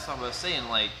and that's what I was saying.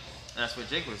 Like, and that's what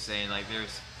Jake was saying. Like,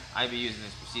 there's IBUs and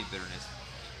there's perceived bitterness.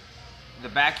 The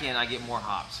back end, I get more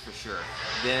hops for sure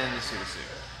than the Pseudo Soup.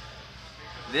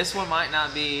 This one might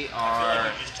not be I feel our.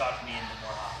 like you just talked me into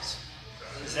more hops.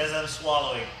 It says I'm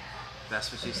swallowing.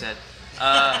 That's what you said.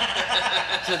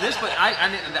 So this, but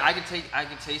I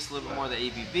can taste a little bit more of the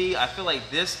ABV. I feel like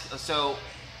this. So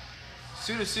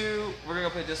Pseudo Soup, we're gonna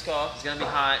play disc golf. It's gonna be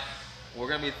hot. We're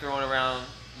gonna be throwing around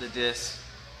the disc.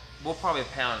 We'll probably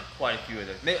pound quite a few of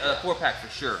them. Maybe a 4-pack for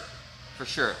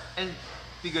sure, and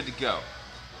be good to go.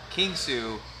 King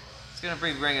Su, it's gonna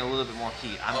bring a little bit more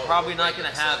heat. I'm probably not gonna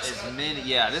have as many.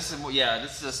 This is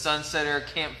a sunsetter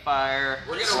campfire.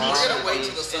 We're gonna wait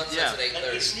till the sun sets at Like,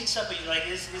 8:30. it sneaks up at you. Like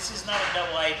this is not a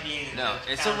double IPA. No, that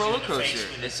it's a pounds you in roller the face coaster.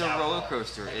 with It's its a roller alcohol.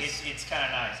 coaster. Like, it's kind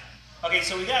of nice. Okay,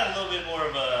 so we got a little bit more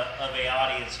of a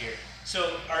audience here.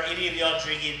 So are any of y'all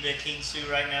drinking the King Su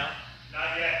right now?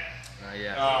 Not yet.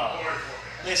 Yeah.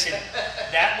 Listen,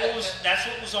 that's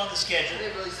what was on the schedule.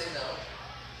 Did they really say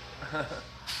no?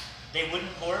 They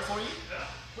wouldn't pour it for you?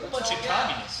 What a bunch of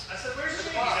communists. I said, where's the The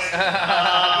baby? boss.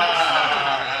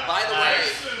 By the way,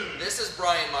 this is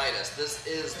Brian Midas. This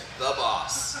is the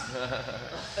boss.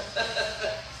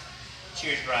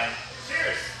 Cheers, Brian.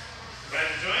 Cheers. You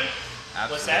guys enjoying?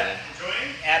 Absolutely. What's that?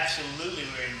 Enjoying? Absolutely,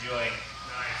 we're enjoying.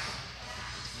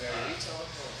 Nice.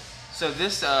 So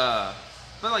this,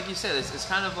 but like you said, it's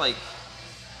kind of like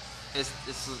it's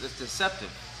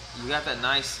deceptive. You got that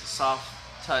nice soft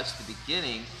touch at the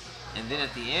beginning, and then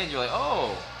at the end you're like,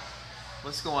 oh,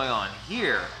 what's going on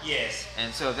here? Yes.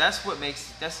 And so that's what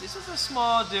makes it's just a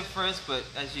small difference, but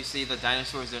as you see, the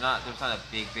dinosaurs there's not a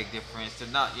big difference. They're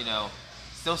not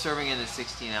still serving in the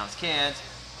 16-ounce cans,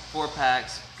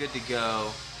 4-packs, good to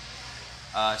go.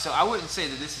 So I wouldn't say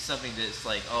that this is something that's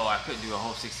like, oh, I couldn't do a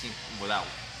whole 16 without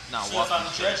not So if walking.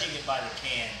 I'm judging it by the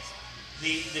cans,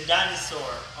 the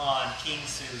dinosaur on King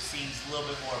Su seems a little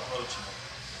bit more approachable.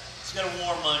 It's got a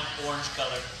warm orange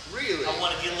color. Really? I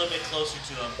want to get a little bit closer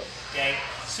to him. Okay,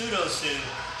 Pseudo Su,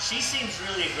 she seems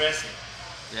really aggressive.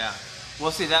 Yeah.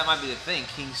 Well, see, that might be the thing.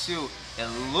 King Su,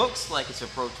 it looks like it's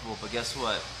approachable, but guess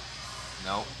what?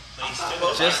 Nope. But he's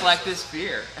still Just like this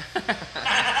beer.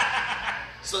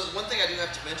 So one thing I do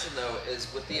have to mention though is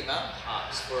with the amount of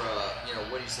hops for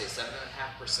what do you say,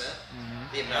 7.5%?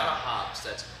 The amount of hops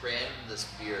that's crammed in this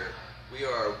beer, we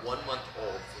are 1 month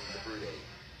old from the brew date,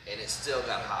 and it's still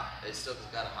got hop. It's still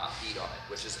got a hot heat on it,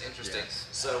 which is interesting. Yes.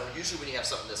 So usually when you have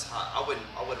something this hot, I wouldn't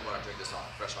want to drink this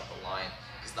fresh off the line,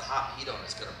 because the hot heat on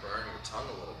it's going to burn your tongue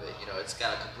a little bit. It's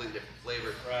got a completely different flavor.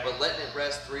 Right. But letting it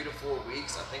rest 3 to 4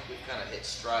 weeks, I think we've kind of hit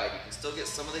stride. You can still get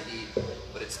some of the heat,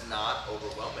 but it's not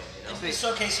overwhelming. It's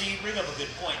okay, so you bring up a good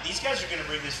point. These guys are going to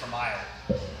bring this from Iowa,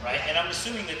 right? And I'm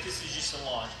assuming that this is just a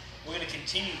launch. We're going to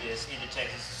continue this into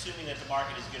Texas, assuming that the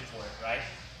market is good for it, right?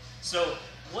 So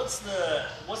what's the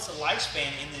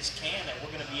lifespan in this can that we're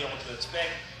going to be able to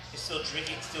expect is still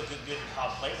drinking, still good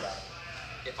hop flavor out of it?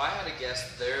 If I had to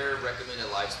guess, their recommended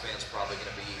lifespan is probably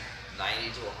going to be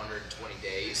 90 to 120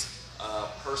 days.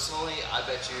 Personally, I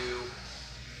bet you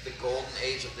the golden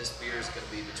age of this beer is going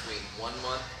to be between 1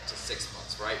 month to 6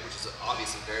 months, right? Which is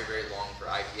obviously very, very long for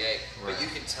IPA. Right. But you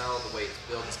can tell the way it's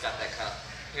built. It's got that kind of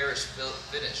pearish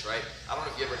finish, right? I don't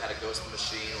know if you ever had a Ghost in the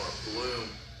Machine or a Bloom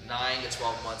 9 to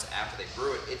 12 months after they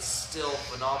brew it. It's still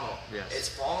phenomenal. Yes. It's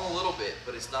fallen a little bit,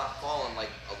 but it's not fallen like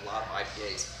a lot of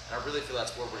IPAs. And I really feel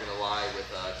that's where we're going to lie with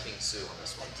King Su on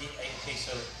this one. Okay,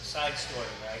 so side story,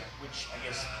 right? Which I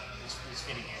guess is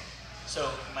fitting here. So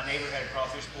my neighbor had a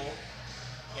crawfish bowl,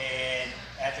 and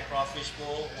at the crawfish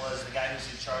bowl was the guy who's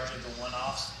in charge of the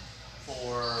one-offs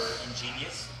for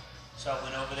Ingenious. So I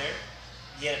went over there.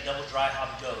 He had a double dry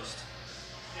hop Ghost,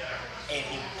 and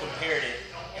he compared it,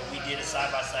 and we did did a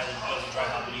side by side with the double dry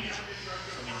hop leadership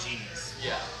from Ingenious.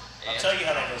 Yeah. I'll tell you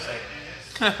how that goes later.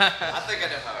 I think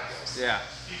I know how it goes. Yeah.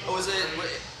 Oh, is it?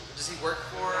 Does he work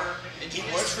for Ingenious? He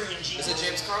works for Ingenious. Is it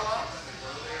James Carlisle?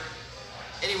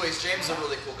 Anyways, James is a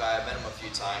really cool guy. I met him a few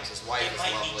times. His wife It is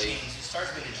might lovely. be James. It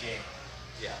starts with a J.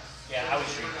 Yeah. Yeah, I was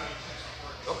sure.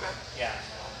 Okay. Yeah.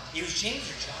 It was James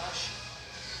or Josh?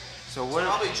 So what?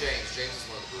 Probably James. James is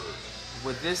one of the brewers.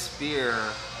 With this beer,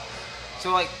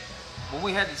 so like when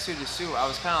we had the Sue to Sue, I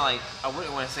was kind of like, I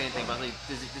wouldn't want to say anything, but like,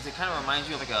 does it kind of remind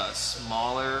you of like a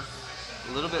smaller,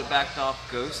 a little bit backed off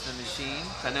Ghost in the Machine?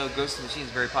 I know Ghost in the Machine is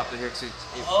very popular here because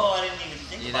Oh, I didn't even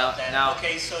think about that. now,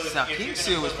 Okay, so if now you're King gonna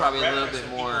Sue put was a probably a little reference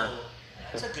bit to more. people,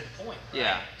 that's a good point.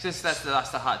 Yeah, since that's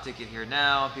the hot ticket here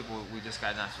now. People, we just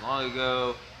got not too long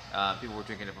ago. People were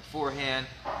drinking it beforehand.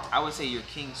 I would say your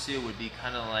King Sue would be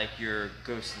kind of like your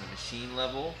Ghost in the Machine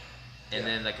level, and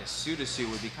then like a Sue to Sue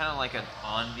would be kind of like an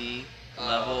Envy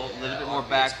level, a little bit more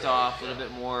backed off, a little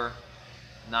bit more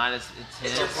not as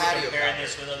It's your intense. patio Comparing counter.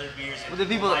 this with other beers. With the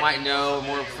people that might know,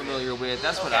 more familiar with,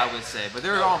 that's what I would say. But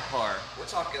they're on par. We're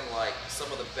talking like some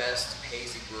of the best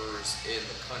hazy brewers in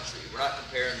the country. We're not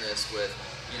comparing this with,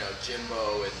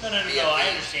 Jimbo and No, BFE. I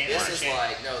understand. This is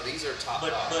like, no, these are top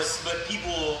But dogs.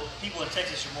 people in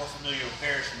Texas are more familiar with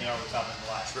Parrish than they are with Toppling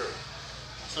Goliath. True.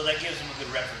 So that gives them a good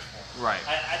reference point. Right.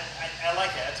 I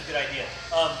like that. That's a good idea.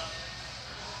 I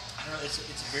don't know. It's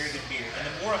a very good beer, and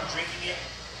the more I'm drinking it,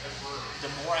 the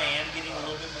more I am getting a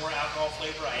little bit more alcohol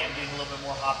flavor. I am getting a little bit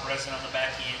more hop resin on the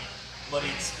back end, but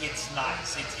it's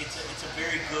nice. It's a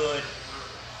very good.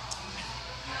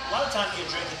 A lot of times you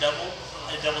drink a double,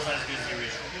 and the double's not as good as the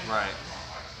original. Right.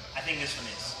 I think this one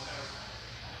is.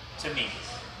 To me.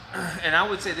 And I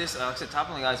would say this, like I said,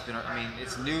 Toppling Guy's been,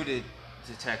 it's new to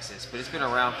Texas, but it's been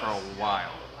around for a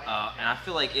while. And I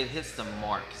feel like it hits the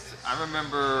mark. I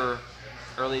remember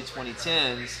early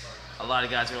 2010s, a lot of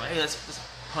guys were like, hey, let's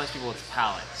punch people with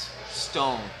palates.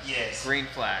 Stone, Yes. Green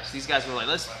Flash. These guys were like,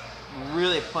 let's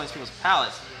really punch people's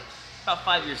palates. About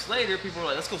 5 years later, people were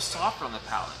like, let's go softer on the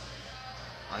palate.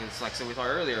 Like so we thought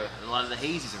earlier, a lot of the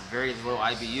hazies are very low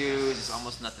IBUs, there's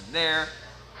almost nothing there.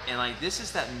 And this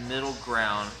is that middle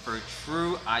ground for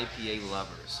true IPA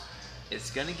lovers. It's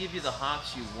gonna give you the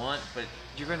hops you want, but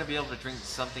you're gonna be able to drink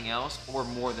something else or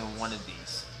more than one of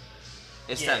these.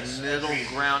 It's Yes, that middle agreed.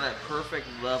 ground, that perfect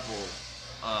level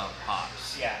of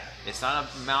hops. Yeah. It's not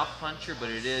a mouth puncher, but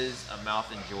it is a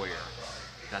mouth enjoyer.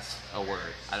 That's a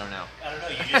word. I don't know. I don't know.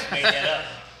 You just made that up.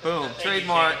 Boom. Thank you,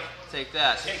 Trademark. Jacob. Take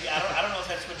that. I don't know if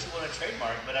that's what you want to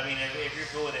trademark, but I mean, if you're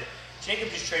cool with it,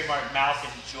 Jacob just trademarked mouth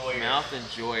enjoyer. Mouth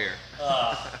enjoyer.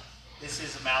 This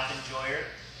is a mouth enjoyer.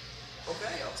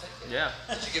 Okay, I'll take it. Yeah.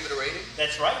 Did you give it a rating?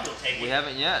 That's right. You'll take it. We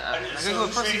haven't yet. I So can go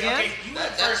who's first rating- again? Okay, you went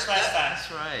That- first last time.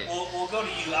 That's right. We'll go to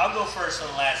you. I'll go first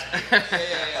on the last beer.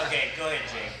 Yeah. Okay, go ahead,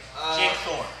 Jake. Jake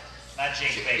Thorne, not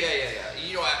Jake Baker.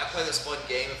 Yeah. I play this fun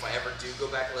game. If I ever do go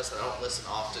back and listen, I don't listen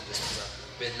often just because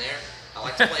I've been there. I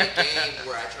like to play a game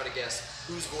where I try to guess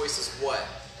whose voice is what,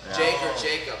 Jake or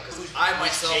Jacob, because I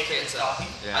Which myself Jacob can't is tell. talking?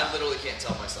 Yeah. I literally can't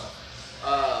tell myself.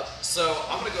 So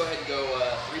I'm gonna go ahead and go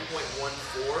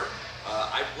 3.14.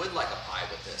 I would like a pie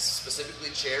with this,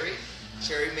 specifically cherry,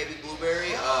 maybe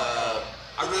blueberry. I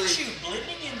Look really, at you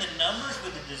blending in the numbers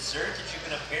with the dessert that you're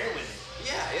gonna pair with it.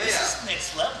 yeah. This is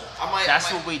next level.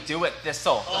 That's what we do at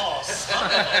Thistle. Oh, son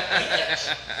of a bitch.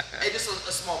 Hey, just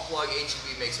a small plug.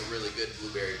 HEB makes a really good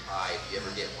blueberry pie if you ever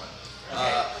get one.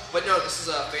 Okay. But no, this is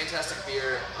a fantastic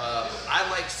beer. I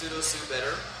like Pseudo Sue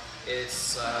better.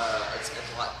 It's a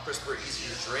lot crisper,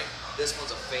 easier to drink. This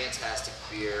one's a fantastic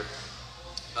beer.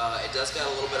 It does got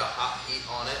a little bit of hot heat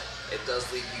on it. It does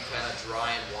leave you kind of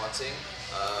dry and wanting,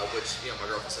 which my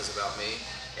girlfriend says about me.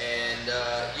 And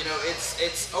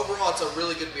it's overall it's a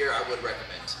really good beer. I would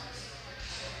recommend.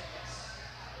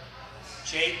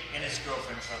 Jake and his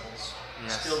girlfriend troubles.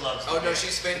 Yes. Still loves the Oh no, beer.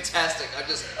 she's fantastic.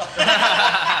 She's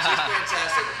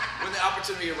fantastic. When the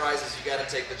opportunity arises, you got to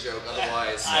take the joke.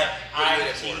 Otherwise, I'm what are you in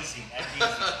it for? teasing. I'm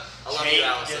teasing. I love Jake you,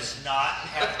 Allison. does not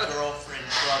have girlfriend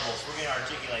troubles. We're going to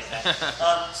articulate that.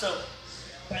 So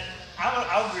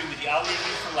I'll agree with you. I'll leave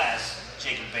you for last,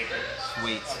 Jacob Baker.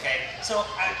 Sweet. Okay, so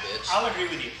bitch. I'll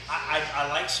agree with you. I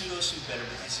like Pseudo Sue better,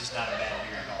 but this is not a bad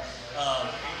beer at all.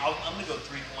 I'm going to go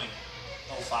 3.05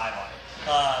 on it.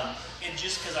 And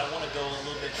just because I want to go a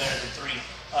little bit better than 3.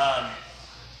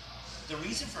 The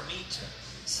reason for me,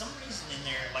 some reason in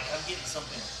there, like I'm getting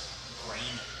something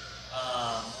grainy.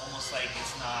 Almost like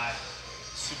it's not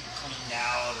super cleaned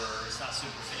out or it's not super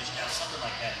finished out, something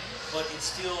like that. But it's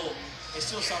still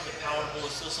something palatable.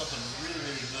 It's still something really,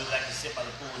 really good that I can sit by the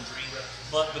pool and drink.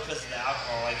 But because of the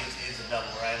alcohol, like it's a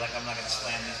double, right? Like I'm not gonna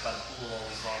slam this by the pool all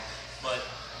week long. But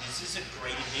this this is a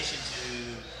great addition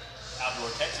to Outdoor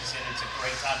Texas, and it's a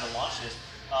great time to launch this.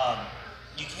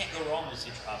 You can't go wrong with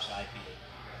Citra Hops and IPA.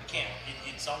 You can't.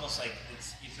 It's almost like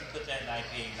if you put that in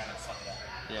IPA, you're not gonna fuck it up.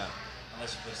 Yeah.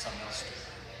 Unless you put something else to it,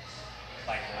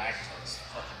 like lactose,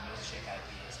 fucking milkshake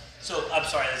IPAs. So I'm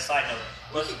sorry. As a side note,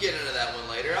 We can get into that one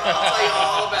later. I'll tell you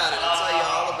all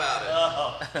about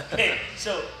it. Okay,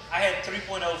 so I had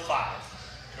 3.05,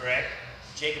 correct?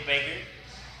 Jacob Baker,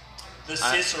 the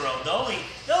Cicero, the only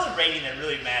rating that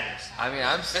really matters.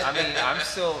 I'm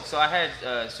still. So I had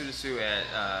Sudasu at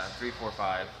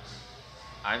 3.45.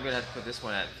 I'm gonna have to put this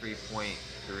one at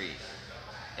 3.3.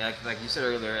 And like you said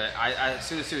earlier,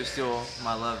 Sudasu is still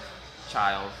my love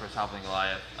child for Toppling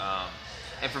Goliath.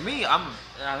 And for me,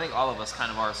 I think all of us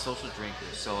kind of are social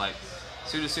drinkers. So like,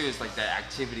 Sudasu is like that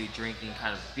activity drinking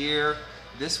kind of beer.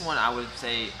 This one, I would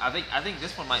say, I think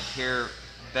this one might pair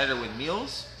better with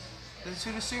meals than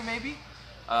Sudasu maybe.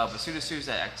 But Sudasu is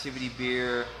that activity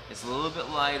beer. It's a little bit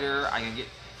lighter. I can get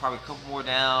probably a couple more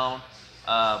down.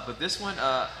 But this one,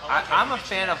 I'm a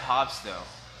fan of hops though.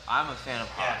 I'm a fan of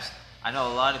hops. Yeah. I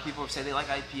know a lot of people say they like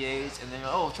IPAs, and then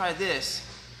try this,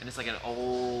 and it's like an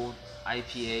old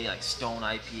IPA, like Stone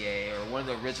IPA, or one of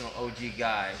the original OG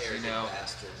guys,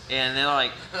 Bastard. And they're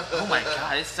like, "Oh my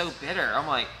god, it's so bitter." I'm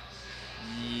like,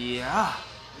 "Yeah,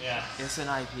 it's an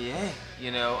IPA,"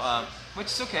 which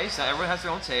is okay. So everyone has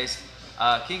their own taste.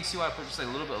 King Su, I put just a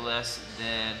little bit less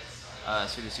than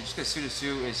Sudasu, just because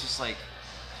Sudasu is just like,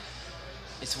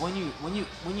 it's when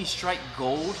you strike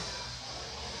gold.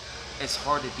 It's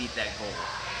hard to beat that goal.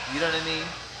 You know what I mean?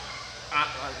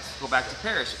 Let's go back to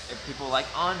Paris. If people like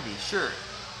Andy, sure.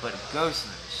 But Ghost in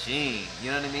the Machine,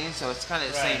 you know what I mean? So it's kind of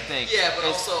the same thing. Yeah, but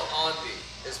also Andy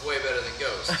is way better than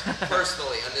Ghost.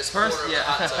 Personally, on this corner of the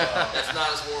hot tub, that's not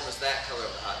as warm as that color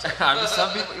of the hot tub. Some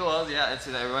people, it's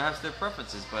everyone has their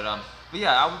preferences. But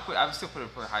yeah, I would still put it a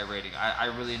pretty high rating. I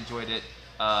really enjoyed it.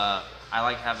 I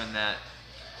like having that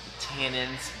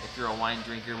tannins. If you're a wine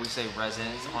drinker, we say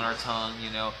resins on our tongue.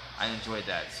 I enjoyed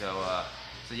that. So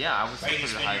yeah, I would still Ready to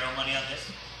put it spend high. your own money on this?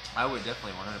 I would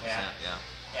definitely 100%. Yeah.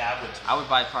 Yeah, I would too. I would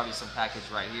buy probably some package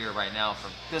right here, right now from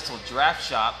Thistle Draft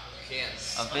Shop.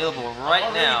 Cans. Available right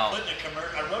now. I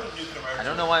wrote a new commercial. I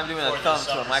don't know why I'm doing a for the thumb to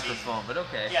summer a microphone, but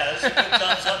okay. Yeah, that's a good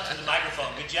thumbs up to the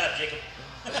microphone. Good job, Jacob.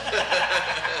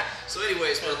 So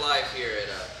anyways, we're live here at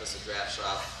Thistle Draft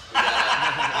Shop. We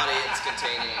got an audience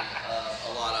containing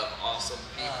a lot of awesome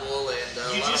people and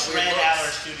You a lot just of weird read out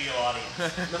our looks. studio audience.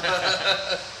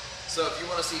 So if you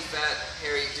want to see fat,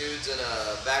 hairy dudes in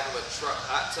a back of a truck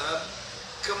hot tub,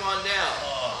 come on down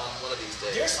on one of these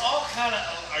days. There's all kind of.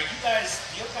 Do you guys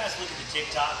look at the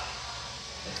TikTok?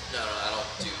 No, I don't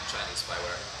do Chinese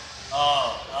spyware.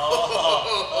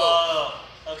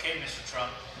 Okay, Mr.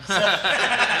 Trump.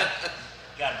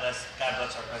 God bless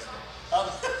our president.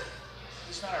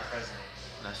 He's not our president.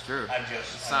 That's true. I'm joking.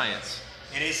 It's science.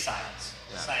 It is science.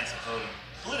 Yeah. Science of voting.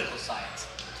 Political science,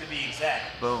 to be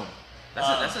exact. Boom.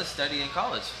 That's a study in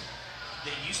college.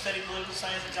 Did you study political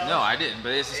science in college? No, I didn't,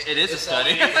 but it is a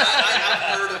study. I've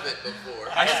heard of it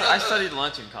before. I studied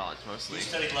lunch in college mostly. You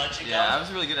studied lunch in college? Yeah, I was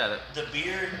really good at it. The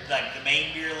beer, like the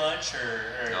main beer lunch,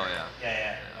 or Oh,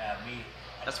 yeah. Yeah, me.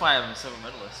 That's why I'm a silver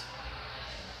medalist.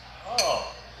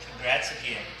 Oh, congrats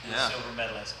again to the silver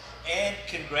medalist. And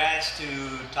congrats to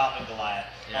Toppling Goliath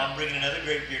on bringing another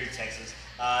great beer to Texas.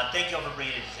 Thank y'all for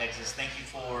bringing it to Texas. Thank you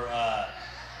for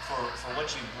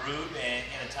what you brewed and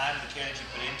the time and the care that you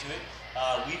put into it.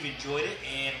 We've enjoyed it,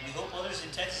 and we hope others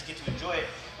in Texas get to enjoy it.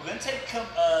 We're going to take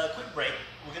a quick break.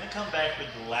 We're going to come back with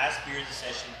the last beer of the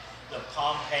session, the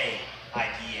Pompeii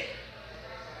IPA.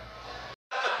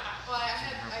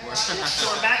 So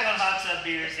we're back on Hot Tub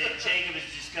Beers, and Jacob is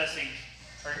discussing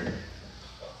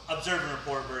Observe and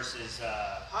Report versus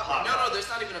Hot No, Rod. there's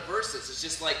not even a versus. It's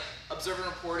just like Observe and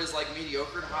Report is like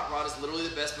mediocre, and Hot Rod is literally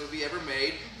the best movie ever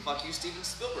made. Fuck you, Steven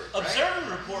Spielberg. Right? Observe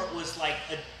and Report was like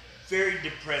a very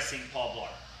depressing Paul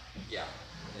Blart. Yeah.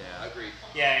 Yeah. Agreed.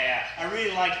 Yeah. I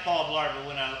really liked Paul Blart, but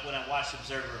when I watched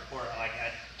Observe and Report, I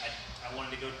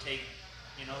wanted to go take,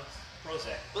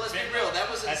 Prozac. But let's be real, that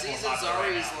was That's more Aziz popular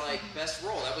right Ansari's now. best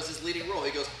role. That was his leading role.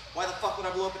 He goes, "Why the fuck would I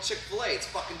blow up a Chick-fil-A? It's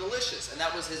fucking delicious," and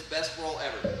that was his best role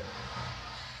ever.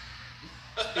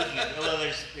 Speaking of, well,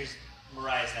 there's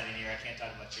Mariah's not in here. I can't talk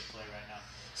about Chick-fil-A right now.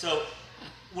 So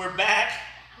we're back.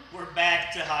 We're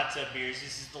back to Hot Tub Beers.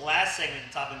 This is the last segment of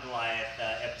the Toppling Goliath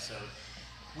episode.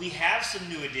 We have some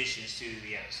new additions to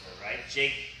the episode, right?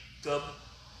 Jake,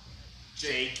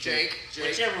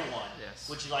 whichever one. Yes.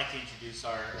 Would you like to introduce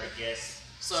our guest?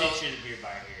 So- Since you're the beer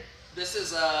buyer here. This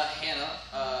is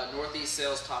Hannah, Northeast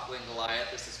Sales Toppling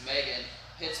Goliath. This is Megan,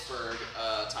 Pittsburgh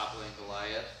Toppling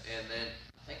Goliath, and then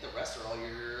I think the rest are all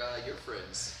your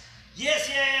friends. Yes,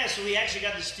 yeah. So we actually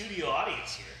got the studio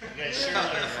audience here. We got Cheryl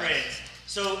and her friends.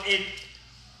 So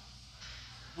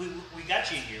we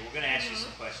got you in here. We're going to ask you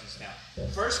some questions now.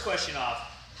 First question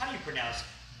off, how do you pronounce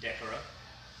Decora?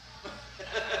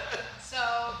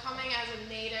 So, coming as a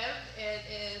native, it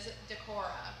is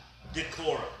Decorah.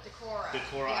 Decorah, Yep.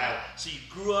 Iowa. So you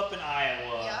grew up in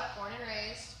Iowa. Yep, born and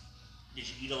raised. Did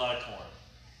you eat a lot of corn?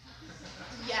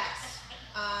 Yes.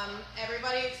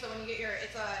 Everybody, so when you get your,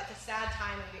 it's a sad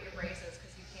time when you get your braces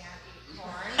because you can't eat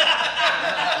corn.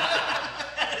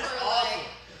 That is awesome.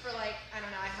 For I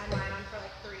don't know, I had mine on for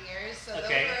 3 years. So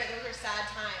Okay. those were sad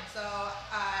times. So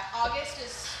August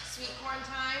is sweet corn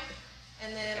time.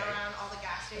 And then Okay. around all the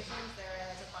gas stations, there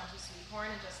is a bunch of sweet corn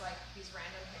and just these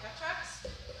random pickup trucks.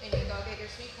 And you go get your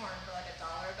sweet corn for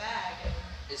 $1 a bag. And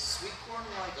Is sweet corn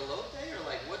like elote or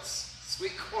what's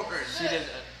sweet corn? She does.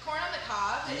 corn on the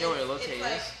cob. Do you know what it's elote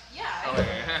like, is? Yeah. Oh,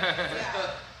 yeah.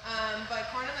 Yeah.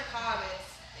 But corn on the cob,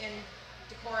 it's in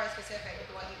Decorah specific.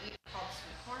 What you eat is called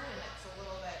sweet corn, and it's a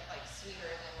little bit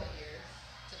sweeter than what your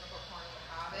typical corn on the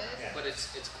cob is. Yeah. But it's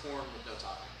corn with no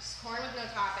toppings. Corn with no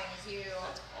toppings.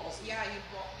 That's awesome. Yeah, you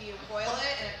boil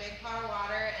it in a big pot of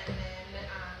water, and then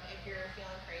if you're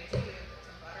feeling crazy, you put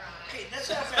some butter on it. Okay, that's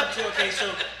what I found too. Okay,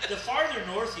 so the farther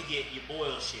north you get, you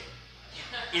boil shit.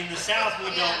 In the south,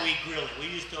 we don't. We grill it. We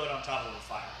just throw it on top of a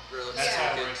fire. Grill it, That's how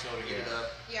it cook works over heat here. it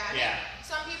up. Yeah, I mean,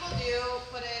 some people do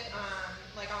put it on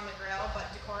the grill, but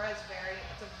Decorah is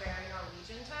it's a very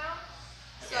Norwegian town.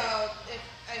 So if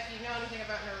you know anything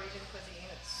about Norwegian cuisine,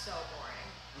 it's so boring.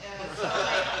 So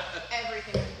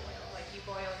everything is boiled. You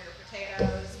boil your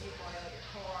potatoes, you boil your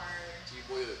corn. Do you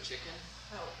boil chicken?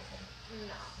 Oh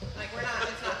no, we're not.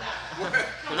 It's not that bad.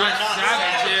 We're not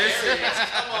savages.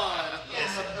 Come on.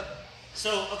 Yes.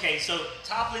 So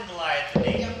Toppling Goliath, the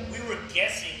name, Yep. we were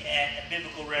guessing at a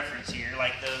biblical reference here,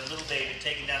 like the little David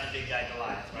taking down the big guy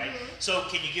Goliath, right? So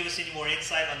can you give us any more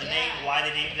insight on the name, why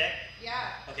they named that?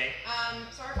 Yeah. Okay.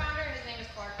 So our founder, his name is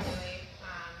Clark Louie,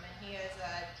 and he's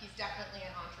definitely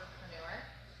an entrepreneur.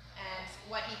 And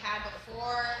what he had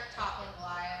before Toppling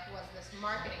Goliath was this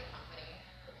marketing company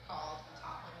called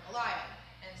Toppling Goliath.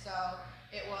 And so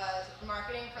it was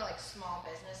marketing for small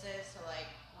businesses to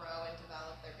grow and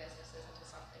develop their businesses into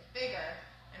something bigger.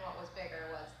 And what was bigger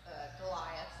was the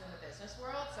Goliaths in the business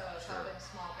world. So it was helping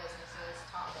small businesses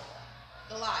topple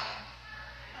Goliath.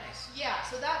 Nice. Yeah,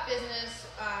 so that business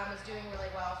was doing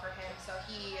really well for him, so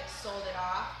he sold it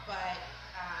off, but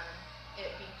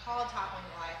it being called Toppling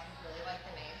Goliath, he really liked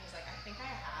the name. He's like, I think I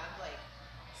have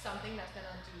something that's going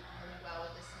to do really well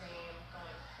with this name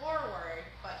going forward,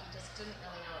 but he just didn't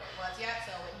really know what it was yet,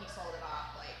 so when he sold it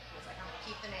off, he was like, I'm going to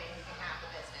keep the name, you can have the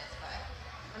business, but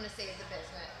I'm going to save the name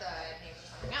for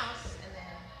something else, and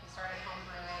then he started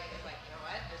homebrewing. He was like, you know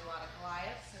what, there's a lot of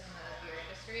Goliaths in the beer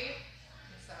industry,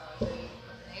 and so he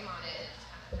put the name on it, and it just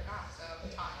kind of took off, so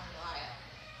Toppling Goliath.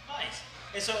 Nice.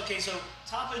 And so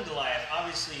Toppling Goliath,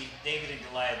 obviously David and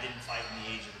Goliath didn't fight in the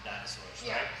age of the dinosaurs,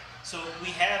 Yeah. right? So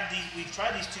we've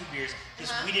tried these 2 beers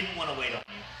because we didn't want to wait on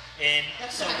you. And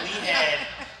so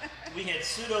we had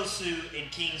Pseudo Sue and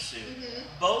King Sue.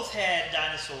 Both had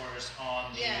dinosaurs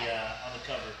on the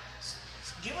cover.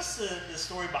 Give us the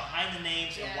story behind the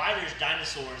names and why there's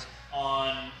dinosaurs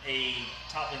on a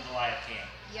Toppling Goliath can.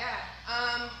 Yeah,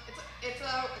 it's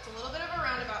a little bit of a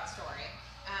roundabout story.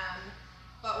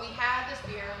 But we had this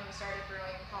beer when we started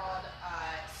brewing called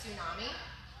Tsunami.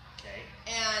 Okay.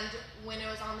 And when it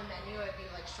was on the menu, it'd be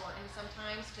shortened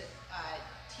sometimes to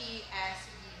TSUI.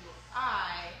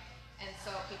 And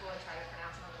so people would try to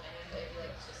pronounce it on the menu. They'd be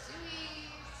like, Sui,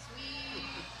 sweet.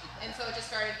 And so it just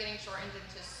started getting shortened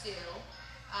into Sue.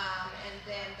 And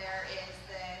then there is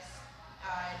this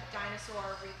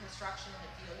dinosaur reconstruction in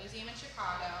the Field Museum in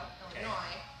Chicago,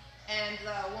 Illinois. And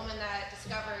the woman that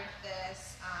discovered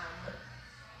this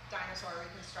dinosaur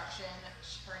reconstruction,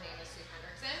 her name is Sue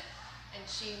Hendrickson, and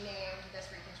she named this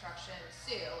reconstruction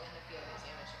Sue in the Field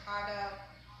Museum in Chicago.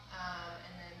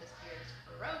 And then this beer is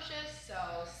ferocious,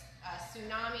 so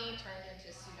Tsunami turned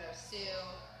into Pseudo Sue,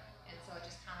 and so it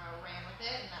just kind of ran with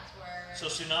it, and that's where... So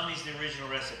Tsunami's the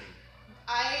original recipe.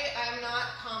 I'm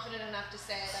not confident enough to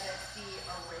say that it's the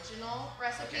original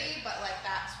recipe, but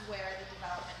that's where the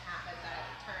development happened. That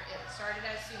it started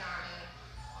as Tsunami,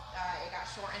 it got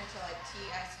shortened to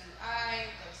TSUI,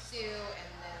 then Sue, and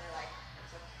then they're it's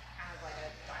kind of like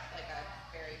a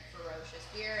very ferocious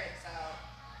beer, and so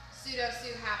Pseudo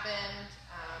Sue happened,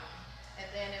 and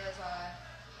then it was a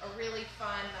really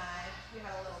fun. We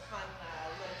had a little fun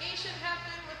litigation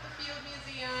happen with the Field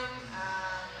Museum,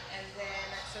 and then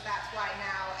so that's why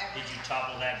now every Did you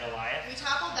topple that Goliath? we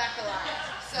toppled that Goliath.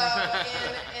 So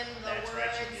in the That's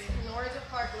words retribution. of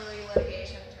Clark Louie,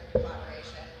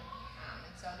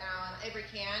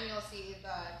 then you'll see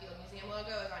the Field Museum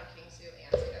logo is on King Sue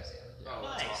and Pseudo Sue. Oh,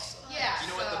 Nice. that's awesome. Yeah. You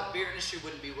know what? so- The beer industry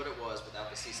wouldn't be what it was without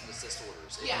the cease and desist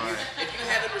orders. If, Yeah. you, if you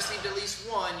haven't received at least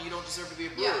one, you don't deserve to be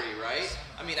a brewery, right?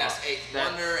 I mean, as Eighth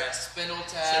Wonder, as Spindle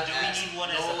So Tap, do we as need one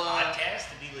as a Nola. podcast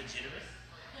to be legitimate?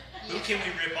 Who can we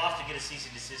rip off to get a cease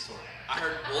and desist order? I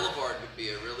heard Boulevard would be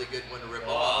a really good one to rip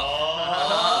Oh, off.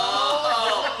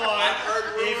 I've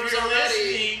heard if rumors you're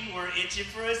already. listening, we're itching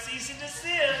for a cease and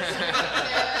desist.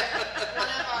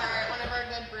 One of our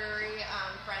good brewery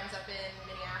friends up in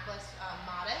Minneapolis,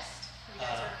 Modest. Have you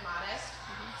guys heard of Modest?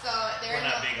 So they're We're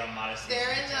in not the, big on modesty.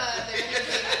 they're in the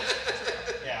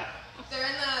Yeah. they're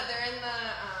in the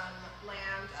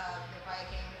land of the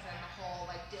Vikings and the whole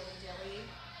like dilly dilly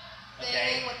thing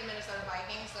Okay. with the Minnesota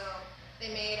Vikings. So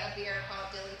they made a beer called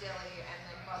Dilly Dilly, and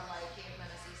then Bud Light gave them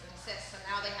a cease and desist. So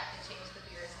now they have to change the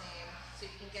beer's name so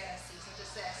you can get a cease and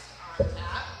desist on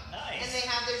tap. Nice. And they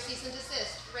have their cease and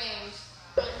desist framed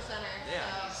front and center.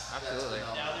 Yeah, So, absolutely.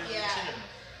 Now they're Yeah. legitimate.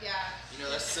 yeah. You know,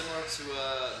 that's similar to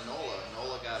Nola.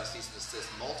 Nola got a cease and desist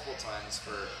multiple times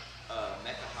for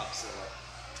Mecca Hopzilla.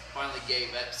 Finally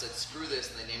gave up, said screw this,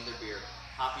 and they named their beer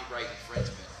Hoppy Right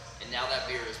Infringement. And now that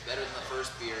beer is better than the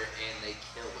first beer, and they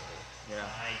kill with it. Yeah.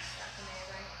 Nice.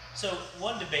 Amazing. So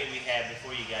one debate we had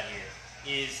before you got here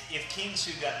is if King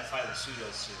Sue got in a fight with Pseudo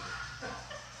Sue,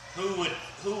 who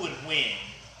would win?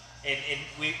 And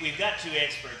we've got two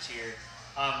experts here.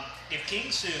 If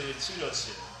King Sue and Pseudo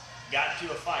Sue got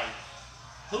into a fight,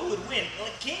 who would win?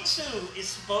 Like King Sue is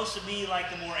supposed to be like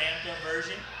the more amped up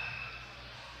version.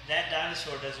 That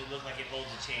dinosaur doesn't look like it holds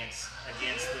a chance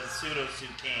against the Pseudo Sue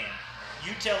can.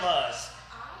 You tell us.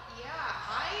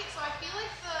 So I feel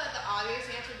like the obvious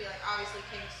answer would be like obviously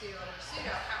King Sue over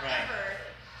Pseudo. However,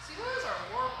 Pseudo is our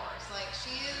warhorse. Like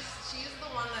she is the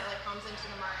one that like comes into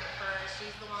the market first.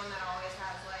 She's the one that always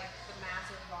has like the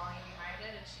massive volume behind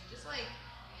it, and she just like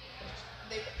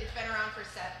it's been around for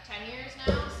 10 years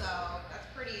now, so that's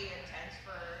pretty intense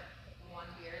for one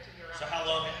beer to be around. So how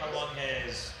long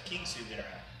has King Sue been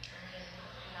around?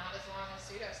 Not as long as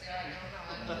Pseudo Sue. I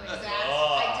don't know.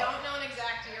 Oh. I don't know an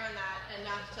exact year on that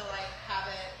enough to like have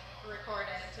it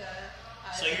recorded to.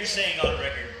 So you're saying on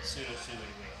record Pseudo Sue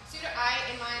would win?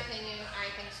 In my opinion, I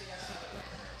think Pseudo Sue would win.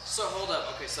 So hold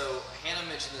up. Okay, so Hannah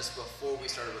mentioned this before we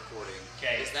started recording.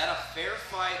 Okay. Is that a fair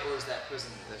fight or is that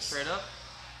prison rules? Straight up.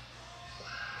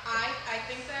 I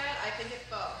think it's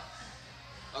both.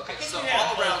 Okay, I think so we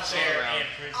have all around both fair champ. and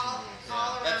prison All rules.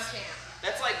 around That's- champ.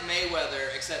 That's like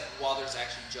Mayweather, except while there's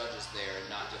actually judges there and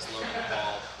not just Logan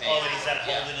Paul. Oh, and he's not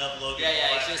Yeah. holding up Logan Yeah, Paul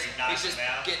he's after just he knocks he's just him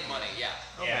out. getting money. Yeah.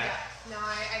 Yeah. No,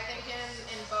 I think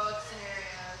in both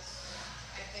scenarios,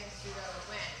 I think Pseudo would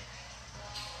win.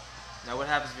 Now what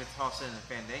happens if you toss in the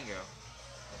Fandango?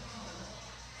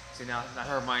 See now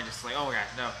her mind just like, oh my god,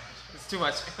 no, it's too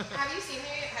much. Have you seen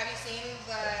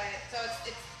the? So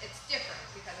it's different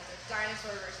because it's a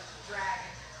dinosaur versus a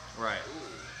dragon. Right.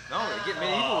 No, they get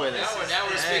medieval with it. Now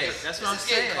we're Hey, speaking. that's what I'm This is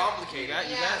getting saying. complicated.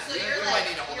 You Yeah, got, so we you're might like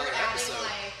need a whole you're other adding episode.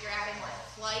 like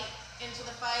flight into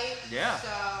the fight. Yeah. So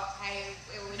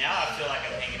it would Now I be- feel like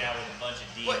I'm hanging out with a bunch of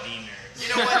What? D&D nerds. You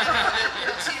know what?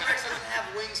 The T-Rex doesn't have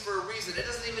wings for a reason. It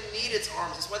doesn't even need its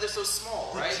arms. That's why they're so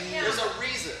small, right? Yeah. There's a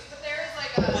reason. But there is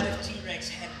like a. What if T-Rex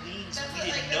had wings and That's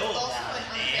we what, didn't like, know that's also about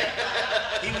an it,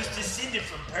 unfair man? He was descended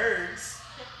from birds.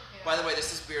 By the way, this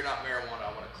is beer, not marijuana.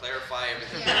 I want to clarify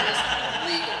everything. Yeah. That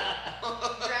is legal.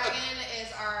 Dragon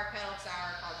is our kettle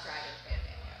sour called Dragon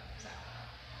Fandango.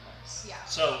 So yeah.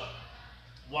 So,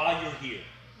 while you're here,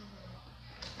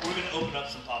 we're going to open up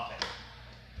some Pompeii.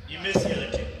 You missed the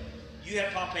other two. You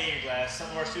have Pompeii in your glass.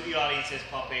 Some of our studio audience has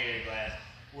Pompeii in your glass.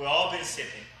 We've all been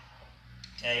sipping.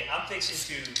 Okay, I'm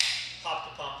fixing to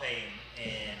pop the Pompeii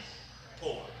and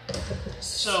pour.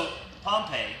 So,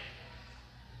 Pompeii,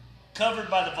 covered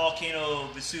by the volcano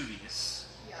Vesuvius.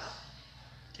 Yeah.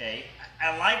 Okay,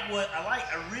 I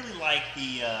really like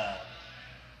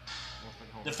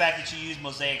the fact that you used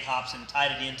mosaic hops and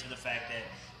tied it into the fact that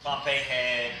Pompeii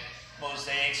had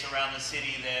mosaics around the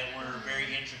city that were very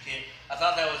intricate. I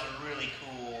thought that was a really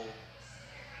cool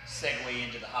segue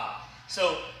into the hop.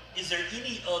 So, is there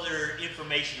any other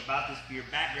information about this beer,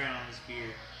 background on this beer,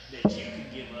 that you can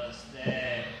give us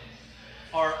that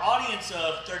our audience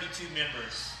of 32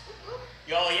 members?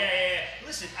 Y'all, yeah.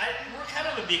 Listen, we're kind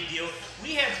of a big deal.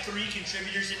 We have 3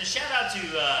 contributors, and a shout out to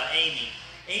Amy.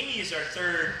 Amy is our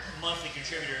 3rd monthly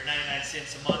contributor at 99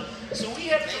 cents a month. So we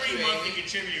have Thank 3 you, monthly Amy.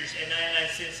 contributors at 99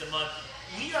 cents a month.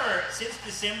 We are, since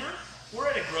December, we're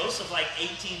at a gross of like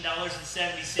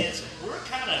 $18.70. We're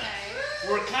kind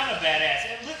of badass.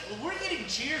 And look, we're getting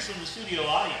cheers from the studio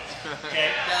audience. Okay?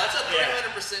 Yeah, that's a Yeah.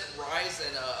 300% 5% rise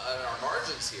in our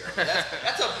margins here. I mean,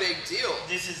 that's a big deal.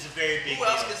 This is a very big Who deal.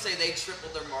 else can say they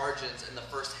tripled their margins in the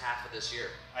first half of this year?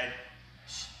 I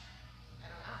I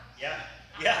don't know.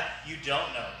 yeah, you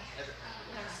don't know.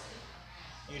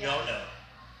 You Yeah. don't know.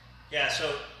 Yeah,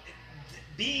 so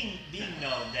being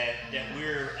known that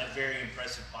we're a very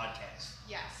impressive podcast.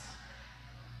 Yes.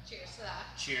 Cheers to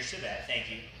that. Cheers to that. Thank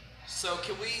you. So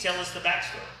can we Tell us the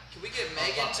backstory. get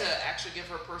Megan to actually give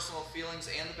her personal feelings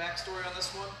and the backstory on this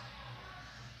one?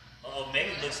 Oh,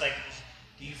 Megan looks like.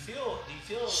 Do you feel?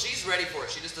 She's ready for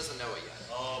it. She just doesn't know it yet.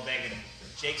 Oh, Megan,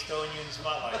 Jake's throwing you in the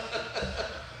spotlight.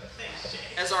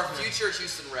 As our future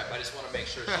Houston rep, I just want to make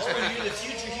sure she's Oh, ready. you're the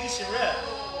future Houston rep.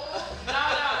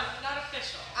 Not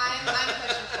official. I'm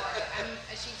pushing for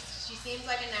it. She seems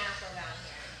like a natural down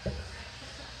here.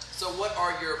 So what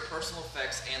are your personal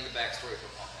effects and the backstory for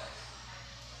Pompeii?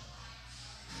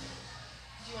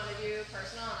 Do you want to do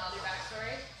personal and I'll do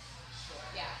backstory?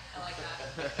 Yeah, I like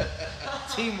that.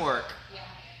 Teamwork. Yeah.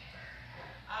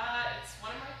 It's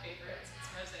one of my favorites. It's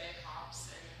Mosaic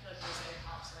hops, and the Mosaic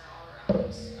hops are all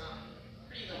around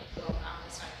pretty like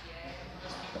well-balanced IPA.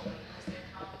 Most people like Mosaic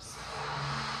hops.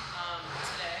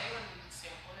 Today when we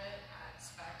sampled it at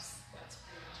Specs, that's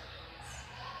pretty much everyone's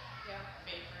Yeah.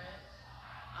 favorite.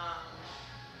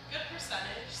 Good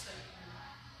percentage, so you can.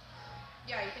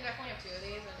 Yeah, you can definitely have two of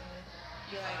these and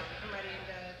be like, I'm ready to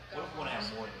go. What if we want to have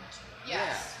more than two?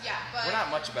 Yes, yeah, but We're not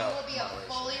much about you will be a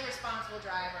moderation. fully responsible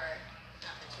driver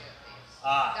after two of these.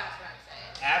 Ah. That's what I'm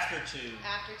saying. After two,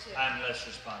 After two. I'm less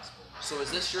responsible. So is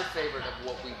this your favorite of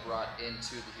what we brought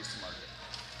into the Houston market?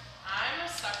 I'm a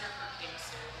sucker for King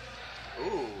Soup.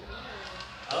 Ooh.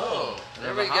 Oh.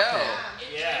 There we Hot go. dog.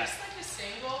 It Yeah. drinks like a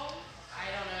single. I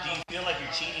don't know. Do you feel like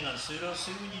you're cheating on pseudo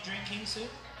soup when you drink king soup?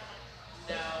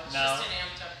 No, it's No. just an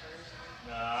amped up version.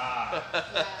 Ah.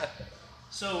 Yeah.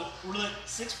 So we're like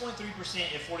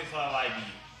 6.3% at 45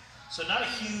 IBU. So not a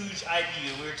huge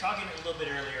IBU. We were talking a little bit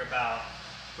earlier about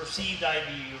perceived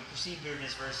IBU, perceived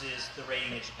bitterness versus the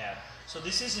rating that you have. So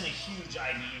this isn't a huge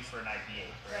IBU for an IPA,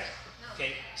 correct? No.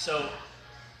 Okay, so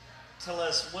tell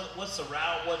us what's the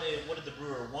route? What did the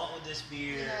brewer want with this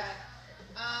beer? Yeah.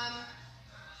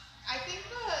 I think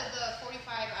the 45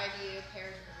 IBU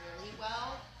pairs really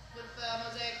well with the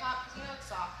Mosaic hop because it's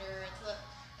softer.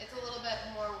 It's a little bit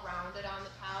more rounded on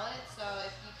the palate. So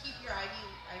if you keep your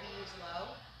IBUs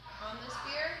low on this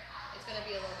beer, it's going to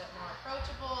be a little bit more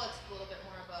approachable. It's a little bit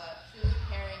more of a food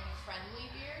pairing friendly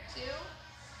beer too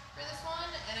for this one.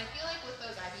 And I feel like with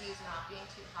those IBUs not being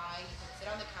too high, you can sit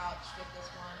on the couch with this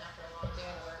one after a long day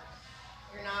of work.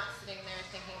 You're not sitting there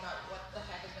thinking about what the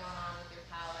heck is going on with your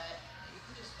palate. You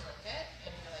can just drink it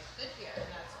and you're like, good beer. And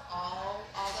that's all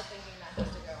the thinking that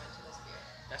has to go into this beer.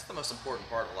 That's the most important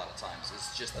part a lot of times.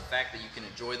 It's just the fact that you can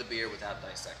enjoy the beer without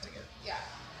dissecting it. Yeah.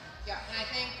 Yeah. And I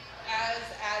think as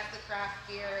the craft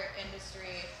beer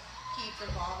industry keeps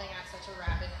evolving at such a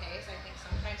rapid pace, I think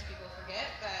sometimes people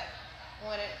forget that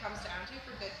when it comes down to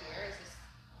for good beer is this,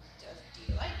 do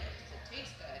you like it? Does it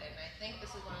taste good? And I think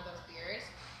this is one of those beers,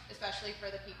 especially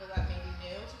for the people that may be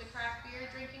new to the craft beer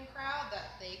drinking crowd,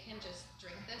 that they can just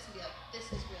drink this and be like, this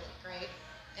is really great.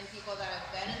 And people that have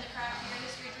been in the craft beer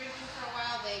industry drinking for a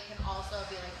while, they can also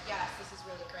be like, yes, this is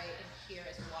really great, and here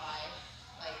is why.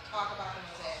 Like, talk about the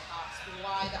Mosaic hops,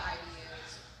 why the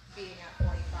IBUs being at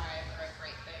 45 are a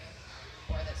great thing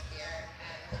for this beer.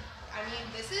 And I mean,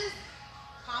 this is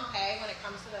Pompeii when it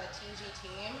comes to the TG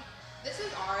team. This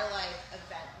is our like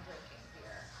event drinking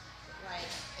beer. Like,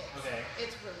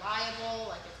 it's reliable.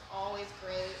 Like, it's always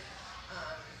great.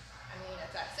 I mean,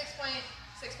 it's at 6.3.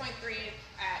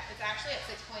 It's actually at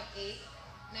 6.8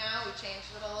 now. We changed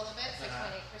it a little bit, 6.8%,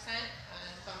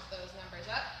 and bumped those numbers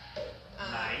up.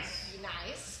 Nice.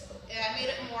 Nice. Yeah, I made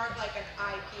it more of like an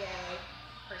IPA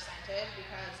percentage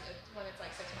because when it's like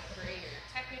 6.3, you're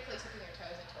technically tipping your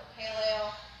toes into a pale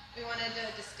ale. We wanted to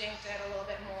distinct it a little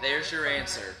bit more. There's your from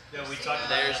answer. Yeah, we Pseudo. talked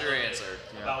about There's that your a little answer.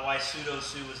 bit, about why pseudo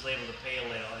soup was labeled a pale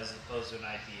ale as opposed to an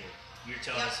IPA. You're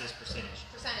telling us this percentage.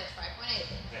 Percentage 5.8,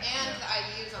 Okay. and the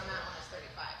IBUs on that one is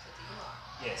 35, so it's even lower.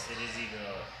 Yes, it is even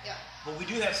lower. Yeah. But we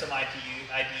do have some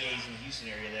IPAs in the Houston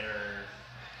area that are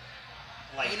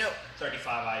like 35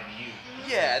 IBU.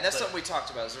 Yeah, and that's But- something we talked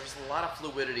about. Is there's a lot of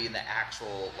fluidity in the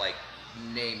actual like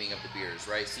naming of the beers,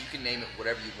 right? So you can name it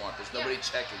whatever you want. There's nobody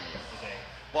checking you. Okay.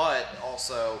 But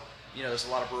also, there's a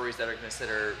lot of breweries that are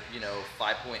consider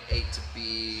 5.8 to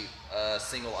be a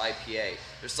single IPA.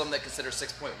 There's some that consider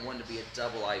 6.1 to be a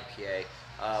double IPA.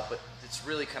 But it's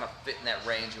really kind of fit in that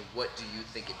range of what do you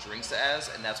think it drinks as,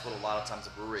 and that's what a lot of times a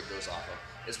brewery goes off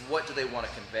of, is what do they want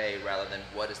to convey rather than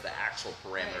what is the actual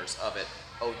parameters of it.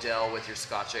 Odell with your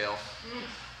Scotch ale.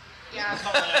 Yeah.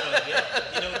 Colorado,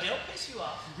 yeah.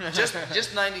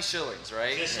 Just 90 shillings,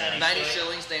 right? Just 90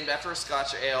 shillings named after a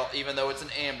Scotch ale, even though it's an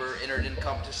amber, entered in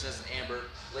competition as an amber,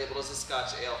 labeled as a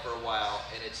Scotch ale for a while,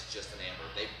 and it's just an amber.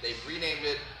 They've renamed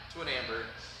it to an amber,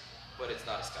 but it's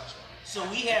not a Scotch one. So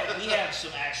we have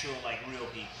some actual like real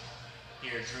people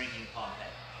here drinking Pompeii.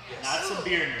 Yes. Not some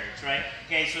beer nerds, right?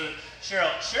 Okay, so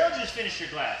Cheryl just finished your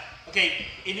glass. Okay,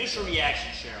 initial reaction,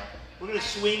 Cheryl. We're gonna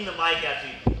swing the mic out to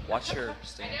you. Watch your I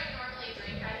stand. don't normally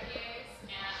drink IPAs,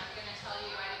 and I'm going to tell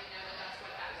you I didn't know that that's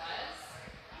what that was.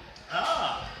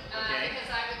 Ah, okay. Because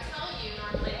I would tell you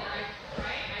normally when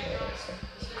I don't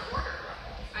sort of order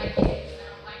IPAs, I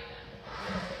don't like them.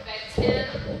 But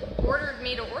Tim ordered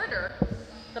me to order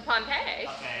the Pompeii,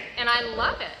 Okay. and I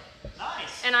love it.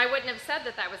 Nice. And I wouldn't have said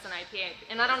that was an IPA.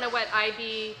 And I don't know what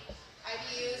IBUs.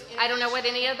 I don't know what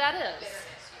any of that is. Bitterness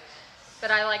units. But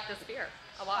I like this beer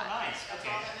a Oh, lot. nice. That's Okay.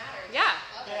 all that matters. Yeah.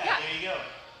 Love Yeah, it. Yeah. there you go.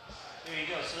 There you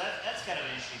go. So that's kind of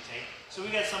an interesting take. So we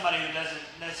got somebody who doesn't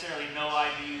necessarily know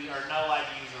IBUs or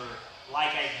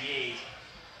like IPAs.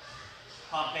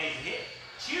 Pompeii's a hit.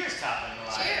 Cheers, Toppling.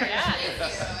 Cheers. Yeah. Thank you.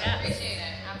 Yeah. I appreciate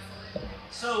it. Absolutely.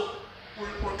 So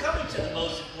we're coming to the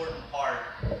most important part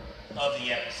of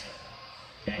the episode.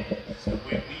 Okay, so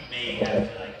we may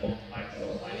have to like hold the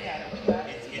microphone.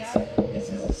 This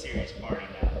is a serious party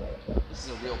now. This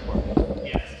is a real party.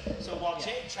 Yes. So while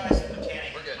Jake tries to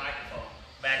mechanic We're the good. microphone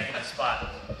back in the spot,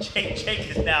 Jake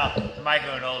is now the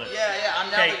microphone holder. Yeah, I'm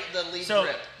now Okay, the lead so-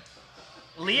 grip.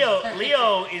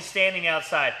 Leo is standing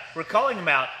outside. We're calling him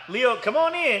out. Leo, come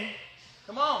on in.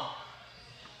 Come on.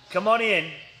 Come on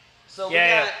in. So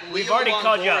Yeah, we we've got already Leo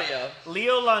called you out. Longoria.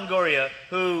 Leo Longoria,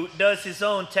 who does his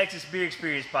own Texas Beer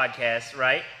Experience podcast,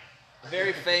 right?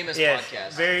 Very famous Yes,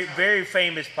 podcast. very, very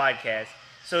famous podcast.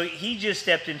 So he just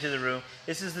stepped into the room.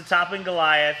 This is the Toppling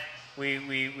Goliath. We're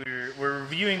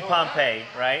reviewing Pompeii,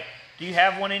 right? Do you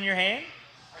have one in your hand?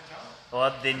 I don't.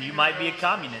 Well, then you might be a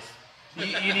communist. You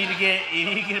need to get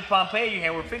a Pompeii in your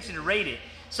hand. We're fixing to rate it.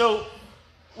 So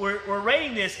we're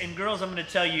rating this, and girls, I'm going to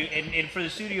tell you, and for the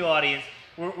studio audience,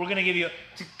 we're going to give you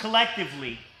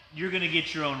collectively. You're going to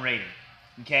get your own rating.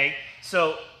 Okay?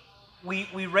 So we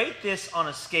rate this on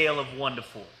a scale of 1 to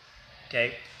 4.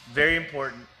 Okay? Very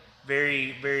important.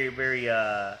 Very, very, very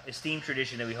esteemed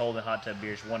tradition that we hold in hot tub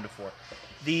beers, 1 to 4.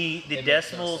 The It makes no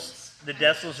decimals sense. the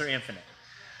decimals are infinite,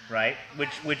 right?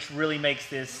 Which really makes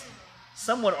this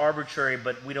somewhat arbitrary,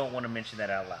 but we don't want to mention that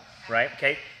out loud, right?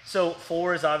 Okay. So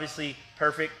 4 is obviously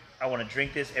perfect. I want to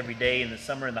drink this every day in the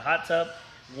summer in the hot tub.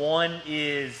 1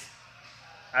 is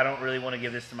I don't really want to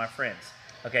give this to my friends.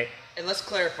 Okay. And let's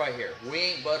clarify here. We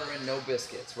ain't buttering no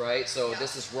biscuits, right? So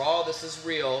this is raw, this is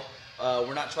real.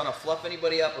 We're not trying to fluff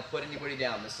anybody up or put anybody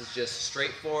down. This is just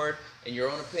straightforward. In your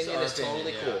own opinion, it's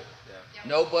totally cool. Yep.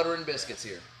 No butter and biscuits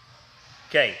here.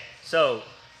 Okay, so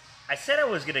I said I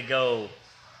was gonna go.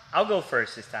 I'll go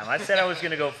first this time. I said I was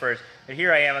gonna go first, but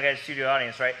here I am. I got a studio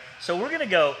audience, right? So we're gonna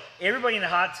go. Everybody in the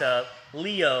hot tub,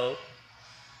 Leo,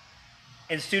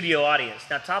 and studio audience.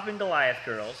 Now, Toppling Goliath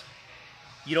girls,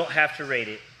 you don't have to rate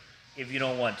it if you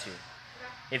don't want to.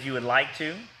 If you would like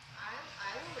to, I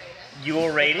will rate it. you will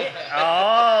rate it.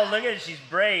 Oh, look at it. She's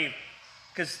brave.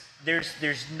 Because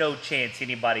there's no chance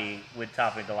anybody with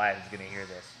Toppling Goliath is gonna hear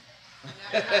this.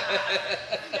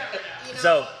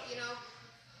 So- you know,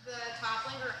 the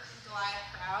Toppling Goliath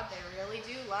crowd, they really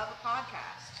do love a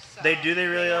podcast. So They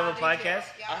really love a do. podcast?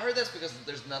 I heard that's because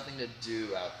there's nothing to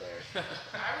do out there.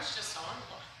 I was just on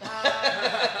one.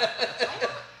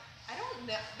 I don't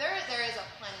know. There is a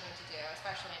plenty to do,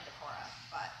 especially in Decorah,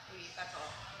 but that's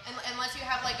all. Unless you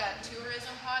have like a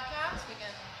tourism podcast,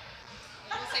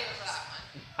 we'll save it for that one.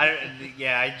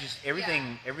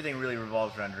 Everything really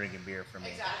revolves around drinking beer for me.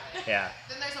 Exactly. Yeah.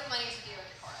 Then there's a plenty to do in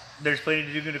Decorah. There's plenty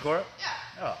to do in Decorah? Yeah.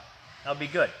 Oh, that'll be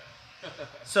good.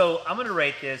 So I'm gonna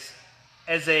rate this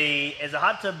as a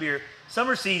hot tub beer,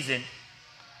 summer season.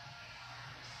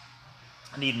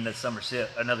 I need another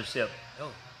sip.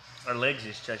 Oh, our legs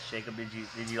just touched. Jacob, did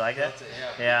you like that?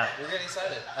 Yeah. We're getting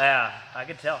excited. Yeah, I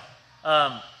could tell.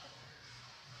 I'm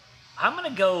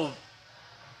gonna go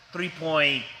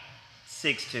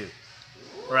 3.62.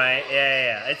 Right?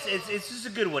 Yeah. It's just a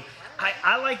good one.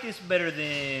 I like this better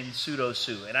than Pseudo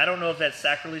Sue, and I don't know if that's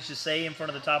sacrilege to say in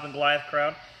front of the Toppling Goliath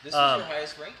crowd. This is your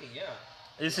highest ranking, yeah.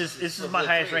 This is For my the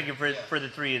highest three, ranking yeah. for the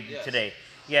three Yes. today.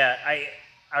 Yeah,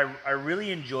 I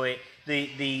really enjoy it.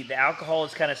 The alcohol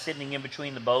is kind of sitting in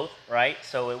between the both, right?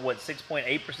 So at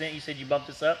 6.8%? You said you bumped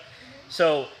this up.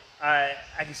 So I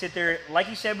can sit there, like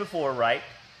you said before, right?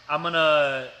 I'm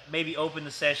gonna maybe open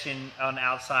the session on the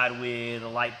outside with a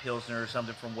light pilsner or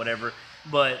something from whatever.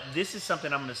 But this is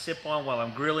something I'm gonna sip on while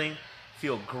I'm grilling.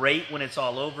 Feel great when it's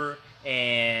all over.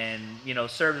 and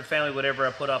serve the family whatever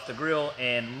I put off the grill,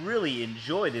 and really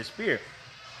enjoy this beer.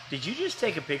 Did you just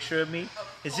take a picture of me?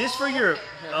 Is this for your?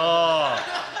 Oh,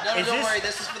 No, is don't this- worry.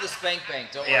 This is for the Spank Bank.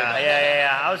 Don't worry. Yeah, about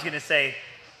yeah. I was gonna say,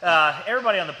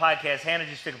 everybody on the podcast, Hannah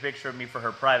just took a picture of me for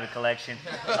her private collection.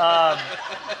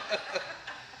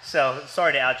 So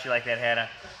sorry to out you like that, Hannah.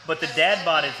 But the dad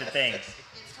bod is the thing. It's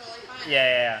totally fine.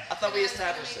 Yeah. I thought we It's gonna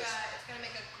established make this. It's going to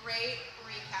make a great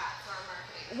recap for our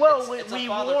marketing. Well, It's a we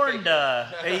father warned. figure.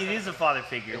 It is a father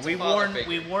figure. It's a We father warned. figure.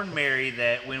 We warned Mary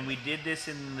that when we did this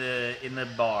in the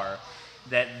bar,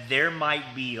 that there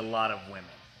might be a lot of women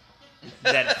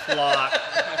that flock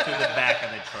to the back of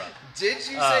the truck. Did you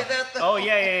say that though? Oh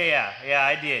yeah.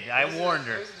 I did. I warned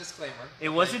her. It was a disclaimer. It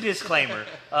was a disclaimer.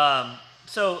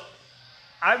 So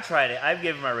I've tried it. I've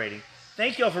given my rating.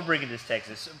 Thank y'all for bringing this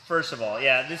Texas. First of all,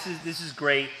 yeah, this is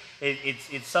great.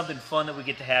 It's something fun that we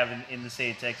get to have in the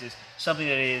state of Texas. Something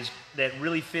that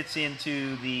really fits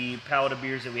into the palette of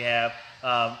beers that we have.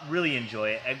 Really enjoy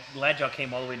it. I'm glad y'all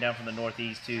came all the way down from the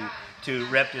Northeast to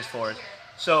rep this for us.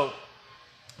 So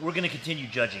we're going to continue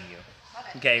judging you.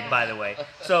 Okay, by the way.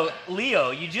 So Leo,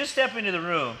 you just step into the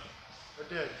room.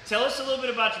 I did. Tell us a little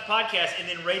bit about your podcast and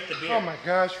then rate the beer. Oh my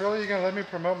gosh, really? You're going to let me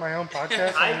promote my own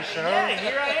podcast on your show? Yeah,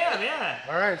 here I am, yeah.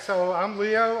 All right, so I'm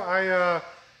Leo.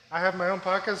 I have my own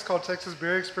podcast. It's called Texas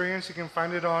Beer Experience. You can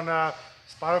find it on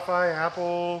Spotify,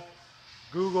 Apple,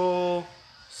 Google,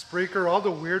 Spreaker, all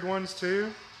the weird ones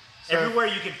too. So Everywhere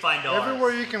you can find ours.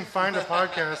 everywhere you can find a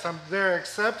podcast, I'm there,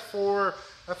 except for,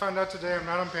 I found out today I'm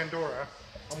not on Pandora.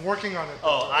 I'm working on it.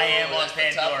 Oh, I am on that's the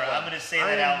tough Pandora. one. I'm going to say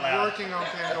I that out am loud. working on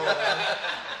Pandora.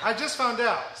 I just found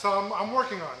out, so I'm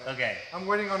working on it. Okay. I'm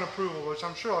waiting on approval, which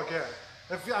I'm sure I'll get.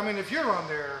 If you're on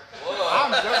there, Whoa.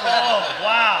 I'm definitely. Oh,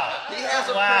 wow. He has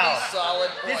a Wow. pretty solid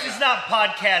point. This is not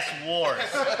podcast wars.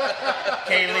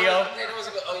 Okay, Leo? Pandora's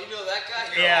gonna go, oh, you know that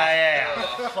guy? You're Yeah.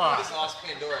 off. You Fuck. just lost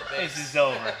Pandora. Thanks. This is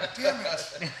over. Damn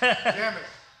it. But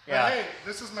Yeah. hey,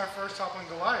 this is my first Toppling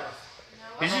Goliath.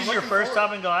 This I'm is your looking first forward-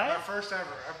 Toppling Goliath? My first ever.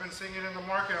 I've been seeing it in the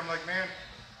market. I'm like, man,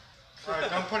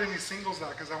 don't put any singles out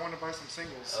because I want to buy some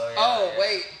singles. Oh,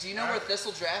 wait. Do you know where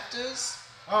Thistle Draft is?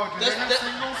 Oh, do they This- have this-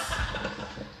 singles?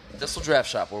 Thistle Draft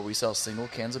Shop, where we sell single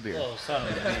cans of beer. Oh, son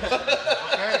of a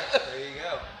bitch. Okay, There you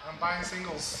go. I'm buying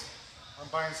singles.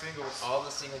 All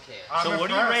the single cans. I'm So what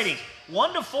are you impressed. rating?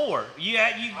 1 to 4. You Oh,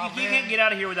 can't man. get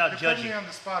out of here without You're putting judging. me on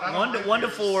the spot. I don't 1 rate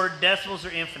to beers. 4. Decimals are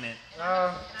infinite. Uh, And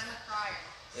I'm a crier.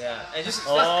 Yeah. And just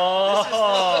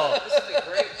Oh. this is the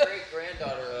great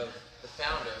granddaughter of the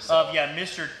founder. So Of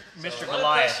Mr. so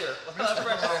Goliath. A lot of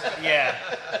pressure. Yeah.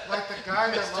 like the guy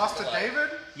that lost to David.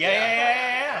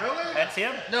 Yeah. Really? That's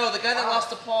him. No, the guy that lost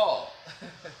to Paul.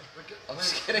 Look I'm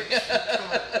just kidding.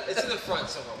 It's in the front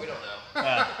somewhere. We don't know.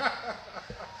 Yeah.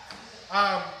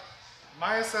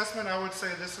 My assessment, I would say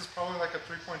this is probably like a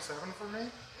 3.7 for me.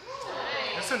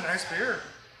 It's a nice beer.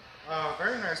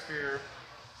 Very nice beer.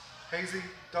 Hazy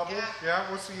double. Yeah.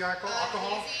 Yeah. What's the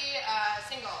alcohol? Easy,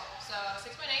 single. So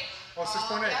 6.8. Oh,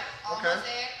 6.8. Yep, all Okay.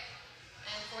 mosaic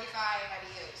and 45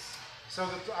 IBUs. So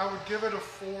I would give it a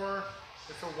 4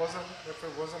 if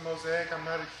it was a mosaic. I'm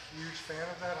not a huge fan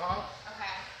of that hop,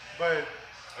 Okay. but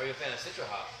Are you a fan of Citra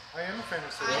Hop? I am a fan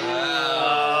of Citra.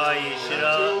 Oh, you should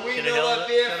have. We Should know have that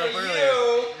beer shut for up earlier.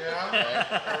 you.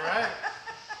 Yeah. All right.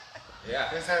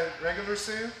 Yeah. Is that regular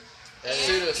Sue?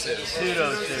 Pseudo Pseudo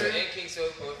Sue. Sue. And King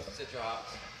Soap with Citra Hop.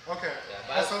 Okay. Yeah,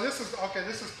 but So this is Pompeii.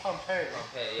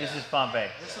 Okay, yeah. This is Pompeii.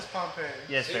 This is Pompeii.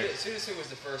 Yes, sir. Pseudo Sue was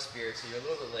the first beer, so you're a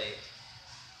little bit late.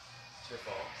 It's your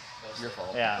fault. Mostly. Your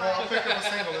fault. Yeah. Well, I'll pick up a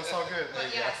single. That's all good. But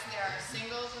yes, there are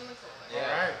singles in the cooler. Yeah,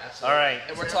 All right. absolutely. All right.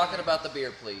 And we're talking about the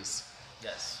beer, please.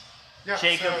 Yes. Yeah.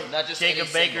 Jacob, So, Not just Jacob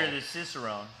any Baker, single. the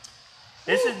Cicerone.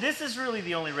 This is really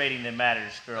the only rating that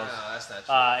matters, girls. No, that's not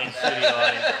true. In studio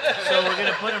audience. So we're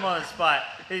gonna put him on the spot.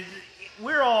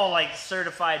 We're all like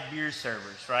certified beer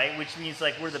servers, right? Which means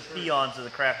like we're the peons of the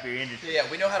craft beer industry. Yeah,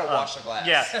 we know how to wash a glass.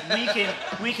 Yeah,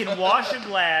 we can wash a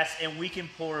glass and we can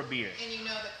pour a beer. And you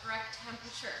know the correct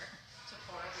temperature to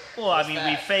pour a beer. Well, I What's mean, that?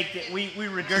 we faked it. We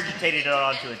regurgitated it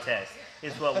onto a test.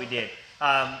 Is what we did.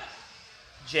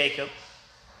 Jacob.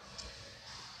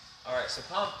 All right, so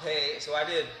Pompeii. So I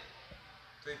did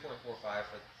 3.45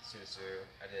 for Pseudo Sue.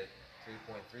 I did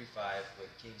 3.35 with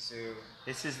King Sue.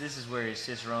 This is where his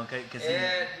Cicerone, because he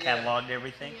And, yeah. cataloged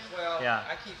everything. Well, Yeah.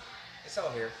 it's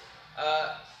all here.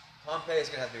 Pompeii is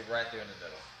gonna have to be right there in the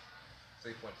middle.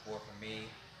 3.4 for me.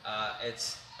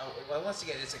 Well, once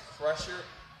again, it's a crusher.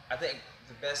 I think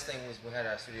the best thing was we had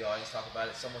our studio audience talk about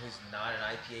it. Someone who's not an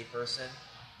IPA person,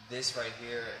 this right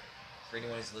here, for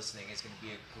anyone who's listening, is going to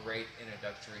be a great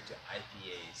introductory to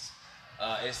IPAs.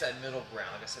 It's that middle ground.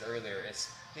 Like I said earlier, it's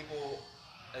people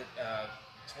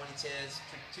 2010s,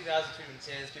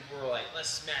 2010s, people were like, let's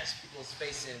smash people's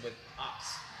face in with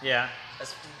ox. Yeah.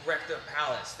 Let's wreck their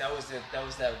palates. That was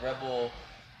that rebel,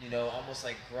 almost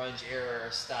like grunge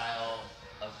era style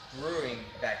of brewing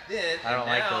back then. I don't and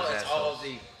like now those it's all assholes.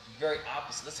 the very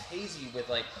opposite. Let's hazy with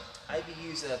like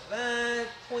IBUs of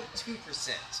 0.2%.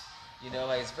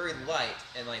 Like it's very light,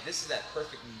 and like this is that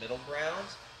perfect middle ground,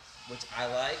 which I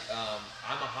like.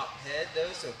 I'm a hop head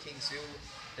though, so King Su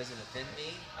doesn't offend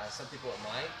me. Some people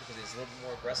might because it's a little bit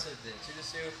more aggressive than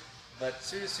Sudasu. But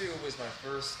Sudasu was my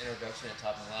first introduction to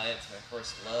Toppling Goliath. It's my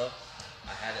first love.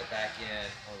 I had it back in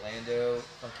Orlando,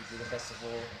 Funky Buddha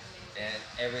Festival, and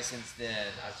ever since then,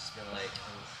 I've just been like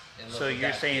in love So with you're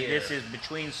that saying beer. this is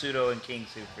between Pseudo and King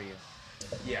Su for you?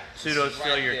 Yeah, Pseudo's it's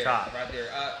still your there, top. right there.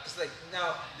 Cause like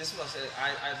now, this one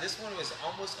this one was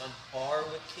almost on par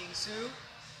with King Su,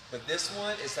 but this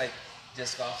one is like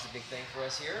disc golf's a big thing for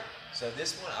us here. So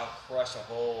this one, I'll crush a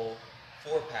whole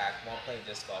 4-pack while playing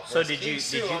disc golf. So Whereas did you King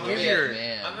Su, give I'm gonna your be-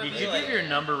 I'm gonna did be you like, give your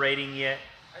number rating yet?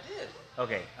 I did.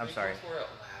 Okay, I'm sorry. 3.40. Wow.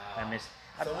 I missed.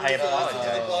 I Someone's listening to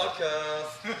apologize.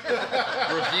 the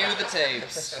podcast. Review the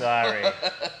tapes. Sorry.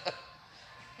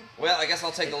 Well, I guess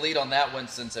I'll take the lead on that one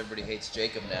since everybody hates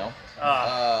Jacob now.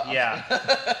 Yeah.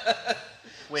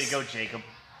 Way to go, Jacob.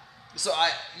 So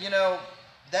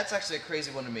that's actually a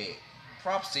crazy one to me.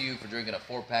 Props to you for drinking a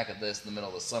 4-pack of this in the middle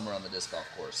of the summer on the disc golf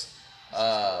course.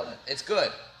 It's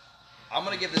good. I'm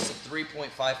going to give this a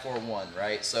 3.541,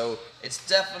 right? So it's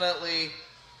definitely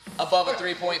above a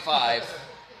 3.5,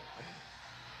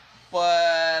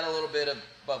 but a little bit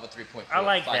above a 3.4. I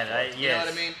like that. You know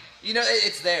what I mean?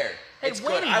 It's there. Hey, It's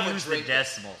way good. to I would use the drink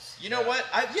this. decimals. You know what?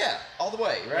 All the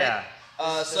way, right? Yeah.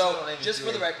 So, just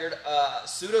for the record,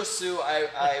 Pseudo Sue,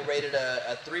 I rated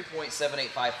a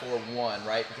 3.78541,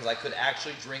 right? Because I could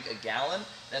actually drink a gallon.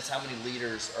 That's how many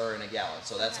liters are in a gallon.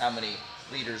 So that's how many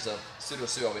liters of Pseudo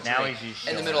Sue I would Now drink he's just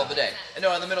in the showing middle of the day.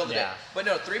 No, in the middle of the Yeah. day. But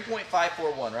no,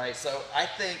 3.541, right? So I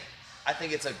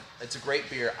think it's a great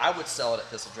beer. I would sell it at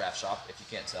Thistle Draft Shop if you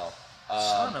can't tell.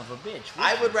 Son of a bitch.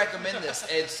 I would recommend this,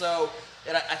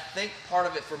 and I think part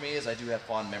of it for me is I do have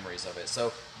fond memories of it.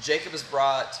 So Jacob has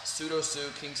brought Pseudo Sue,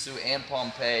 King Sue, and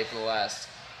Pompeii for the last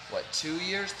 2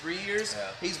 years, 3 years. Yeah.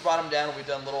 He's brought them down, and we've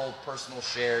done little personal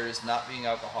shares, not being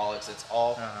alcoholics. It's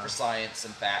all for science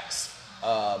and facts.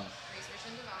 Research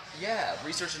and development. Yeah,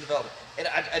 research and development, and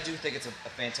I do think it's a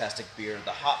fantastic beer.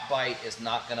 The hop bite is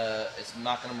not gonna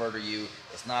murder you.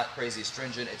 It's not crazy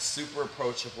astringent. It's super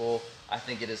approachable. I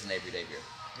think it is an everyday beer.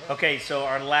 Okay, so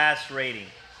our last rating.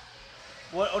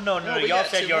 What? Oh no, we y'all got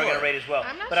said two y'all were more. gonna rate as well.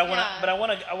 I'm not But I sure.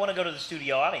 want to go to the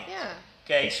studio audience. Yeah.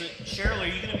 Okay, so Cheryl, are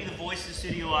you gonna be the voice of the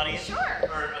studio audience?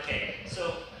 Sure. Okay,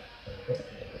 so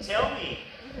tell me,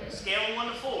 scale of 1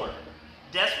 to 4,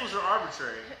 decimals are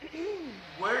arbitrary.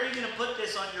 Where are you gonna put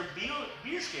this on your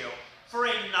beer scale for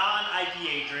a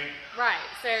non-IPA drink? Right.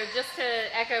 So just to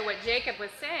echo what Jacob was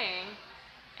saying,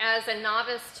 as a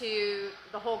novice to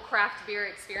the whole craft beer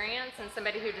experience and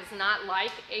somebody who does not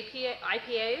like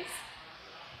IPAs,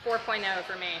 4.0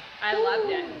 for me. I loved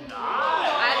it.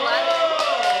 I loved it.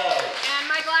 And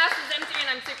my glass is empty and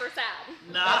I'm super sad.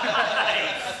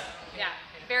 Nice. Yeah,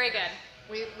 very good.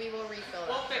 We will refill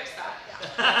We'll that. fix that.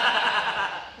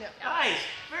 Nice.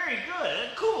 Very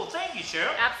good. Cool. Thank you,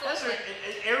 Cheryl. Absolutely.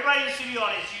 Everybody in the studio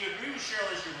audience, you agree with Cheryl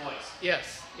as your voice?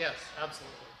 Yes,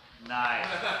 absolutely. Nice.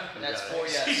 That's 4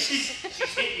 yeses. she's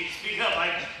hitting you. Speak up,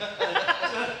 Mike.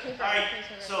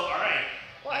 All right.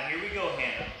 What? Now, here we go,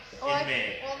 Hannah. Well, Admit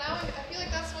it. now I feel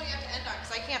like that's what you have to end on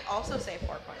because I can't also say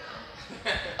 4.0.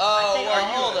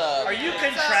 Hold up. Are you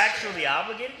contractually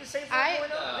obligated to say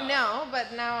 4.0? No,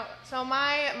 but now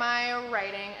my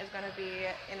rating is going to be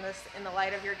in the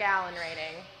light of your gallon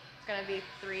rating. It's going to be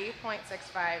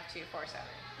 3.65247.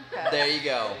 There you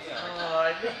go.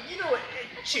 You know what?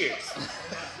 Cheers.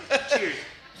 Cheers.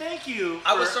 Thank you.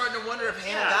 I was for- starting to wonder if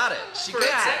Hannah Yeah. got it. She for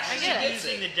gets it. actually I get it.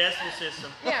 using the decimal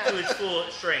system Yeah. to its full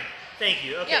strength. Thank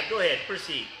you. Okay, Yep. go ahead.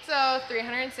 Proceed. So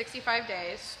 365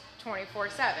 days,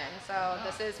 24/7. So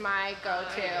this is my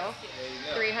go-to.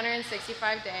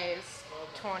 365 days,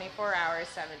 24 hours,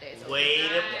 7 days a week. Way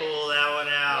to pull that one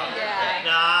out. Yeah.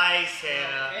 Nice,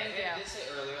 Hannah. And Yeah. I did say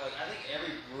earlier, like I think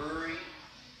every brewery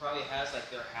probably has like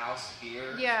their house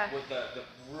beer. Yeah. With the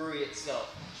brewery itself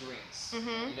drinks.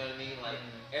 Mhm. You know what I mean? Like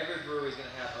every brewery is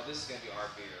gonna have, oh, this is gonna be our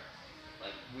beer.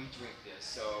 Like we drink this.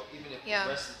 So even if Yeah. the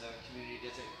rest of the community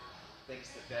doesn't think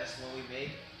it's the best one we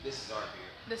make, this is our beer.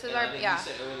 This is and our- I think yeah. You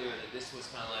said earlier that this was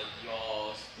kind of like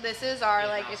y'all's. This is our,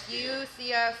 like, in-house if you beer.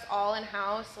 see us all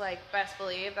in-house, like, best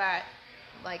believe that,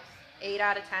 like, 8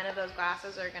 out of 10 of those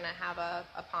glasses are gonna have a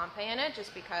Pompeii in it,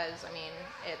 just because I mean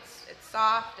it's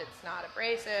soft, it's not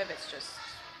abrasive,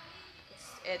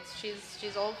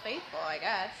 she's Old Faithful, I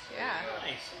guess. Yeah.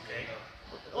 Nice. Okay.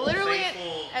 Literally,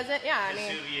 Faithful as it, yeah. I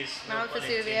mean, Vesuvius, no Mount pun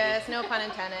Vesuvius, intended. no pun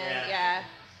intended. Yeah.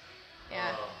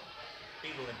 Yeah.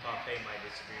 People in Pompeii might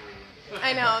disagree with you.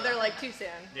 I know, they're like too soon.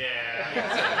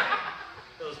 Yeah.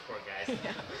 Those poor guys.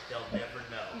 They'll never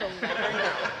know. They'll never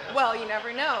know. Well, you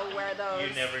never know where those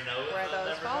You never know if where they'll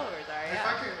those never followers are. If Yeah.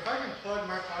 I can plug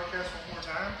my podcast one more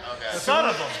time. Okay. Son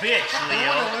of a bitch, If you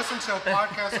want to Leo. listen to a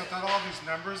podcast without all these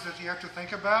numbers that you have to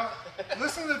think about,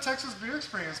 listen to the Texas Beer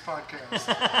Experience podcast.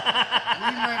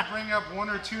 We might bring up 1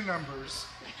 or 2 numbers.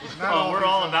 Oh, we're these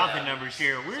all numbers. about the numbers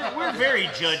here. We're very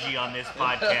judgy on this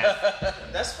podcast.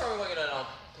 That's probably what you're on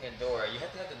Pandora. You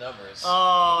have to have the numbers.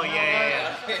 Oh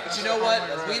yeah. But you know what?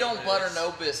 We don't butter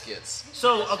no biscuits.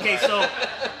 So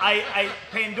I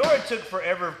Pandora took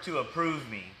forever to approve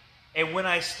me, and when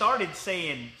I started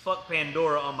saying "fuck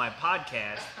Pandora" on my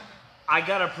podcast, I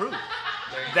got approved.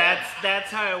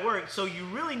 That's how it works. So you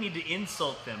really need to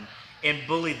insult them and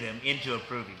bully them into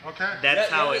approving. Okay. That's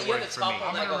how you it have to works for me. top on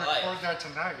I'm that going to record Goliath. that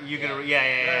tonight. You're gonna,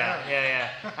 yeah.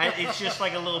 It's just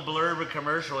like a little blurb, a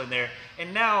commercial in there.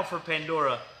 And now for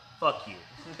Pandora, fuck you.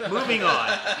 Moving on.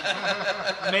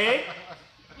 Meg,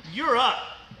 you're up.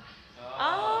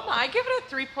 I give it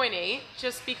a 3.8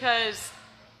 just because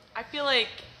I feel like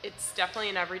it's definitely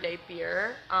an everyday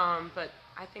beer. But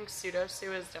I think Pseudo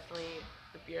Sue is definitely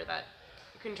the beer that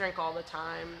you can drink all the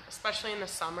time, especially in the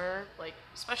summer, like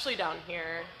especially down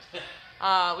here.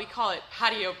 We call it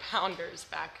patio pounders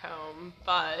back home,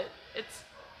 but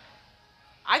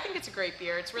I think it's a great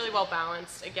beer. It's really well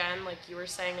balanced. Again, like you were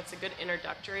saying, it's a good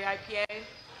introductory IPA.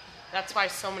 That's why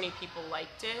so many people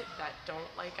liked it that don't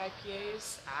like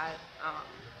IPAs at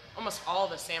almost all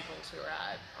the samplings we were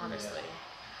at, honestly.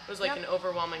 It was like an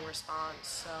overwhelming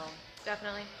response, so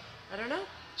Definitely. I don't know.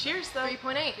 Cheers, though.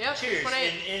 3.8. Yeah, Cheers.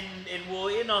 3.8. And we'll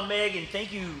end on Meg, and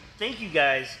thank you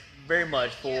guys very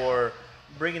much for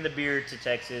bringing the beer to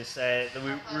Texas.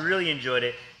 We really enjoyed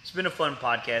it. It's been a fun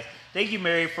podcast. Thank you,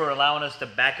 Mary, for allowing us to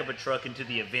back up a truck into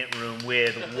the event room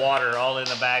with water all in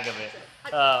the back of it.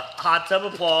 Hot tub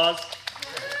applause.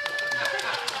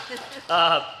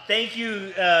 Thank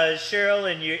you, Cheryl,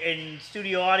 and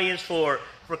studio audience for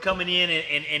coming in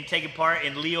and taking part,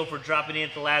 and Leo for dropping in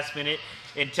at the last minute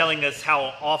and telling us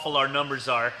how awful our numbers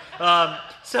are.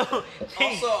 Also,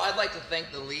 I'd like to thank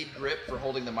the lead grip for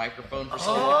holding the microphone for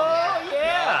so long. oh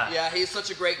yeah, Yeah, he's such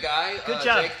a great guy. Good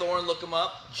job. Jake Thorne, look him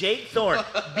up. Jake Thorne,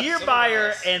 beer So buyer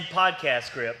nice. and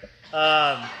podcast grip.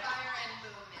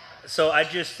 So I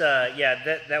just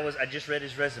I just read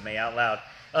his resume out loud.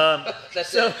 That's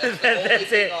So it. That's the only that's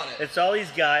thing it. on it. That's all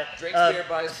he's got. Drinks beer,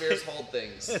 buys beers, hold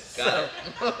things. Got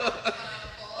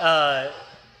it.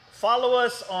 Follow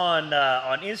us on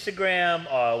Instagram,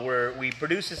 where we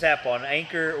produce this app on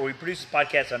Anchor, or we produce this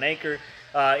podcast on Anchor.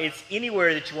 It's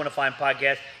anywhere that you want to find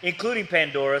podcasts, including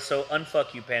Pandora. So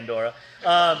unfuck you, Pandora.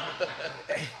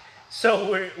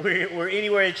 So we're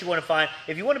anywhere that you want to find.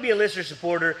 If you want to be a listener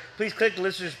supporter, please click the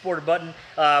listener supporter button.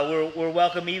 We're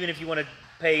welcome, even if you want to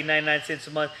pay 99 cents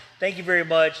a month. Thank you very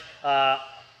much.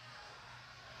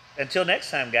 Until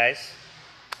next time, guys.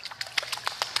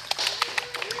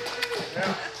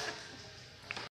 Yeah.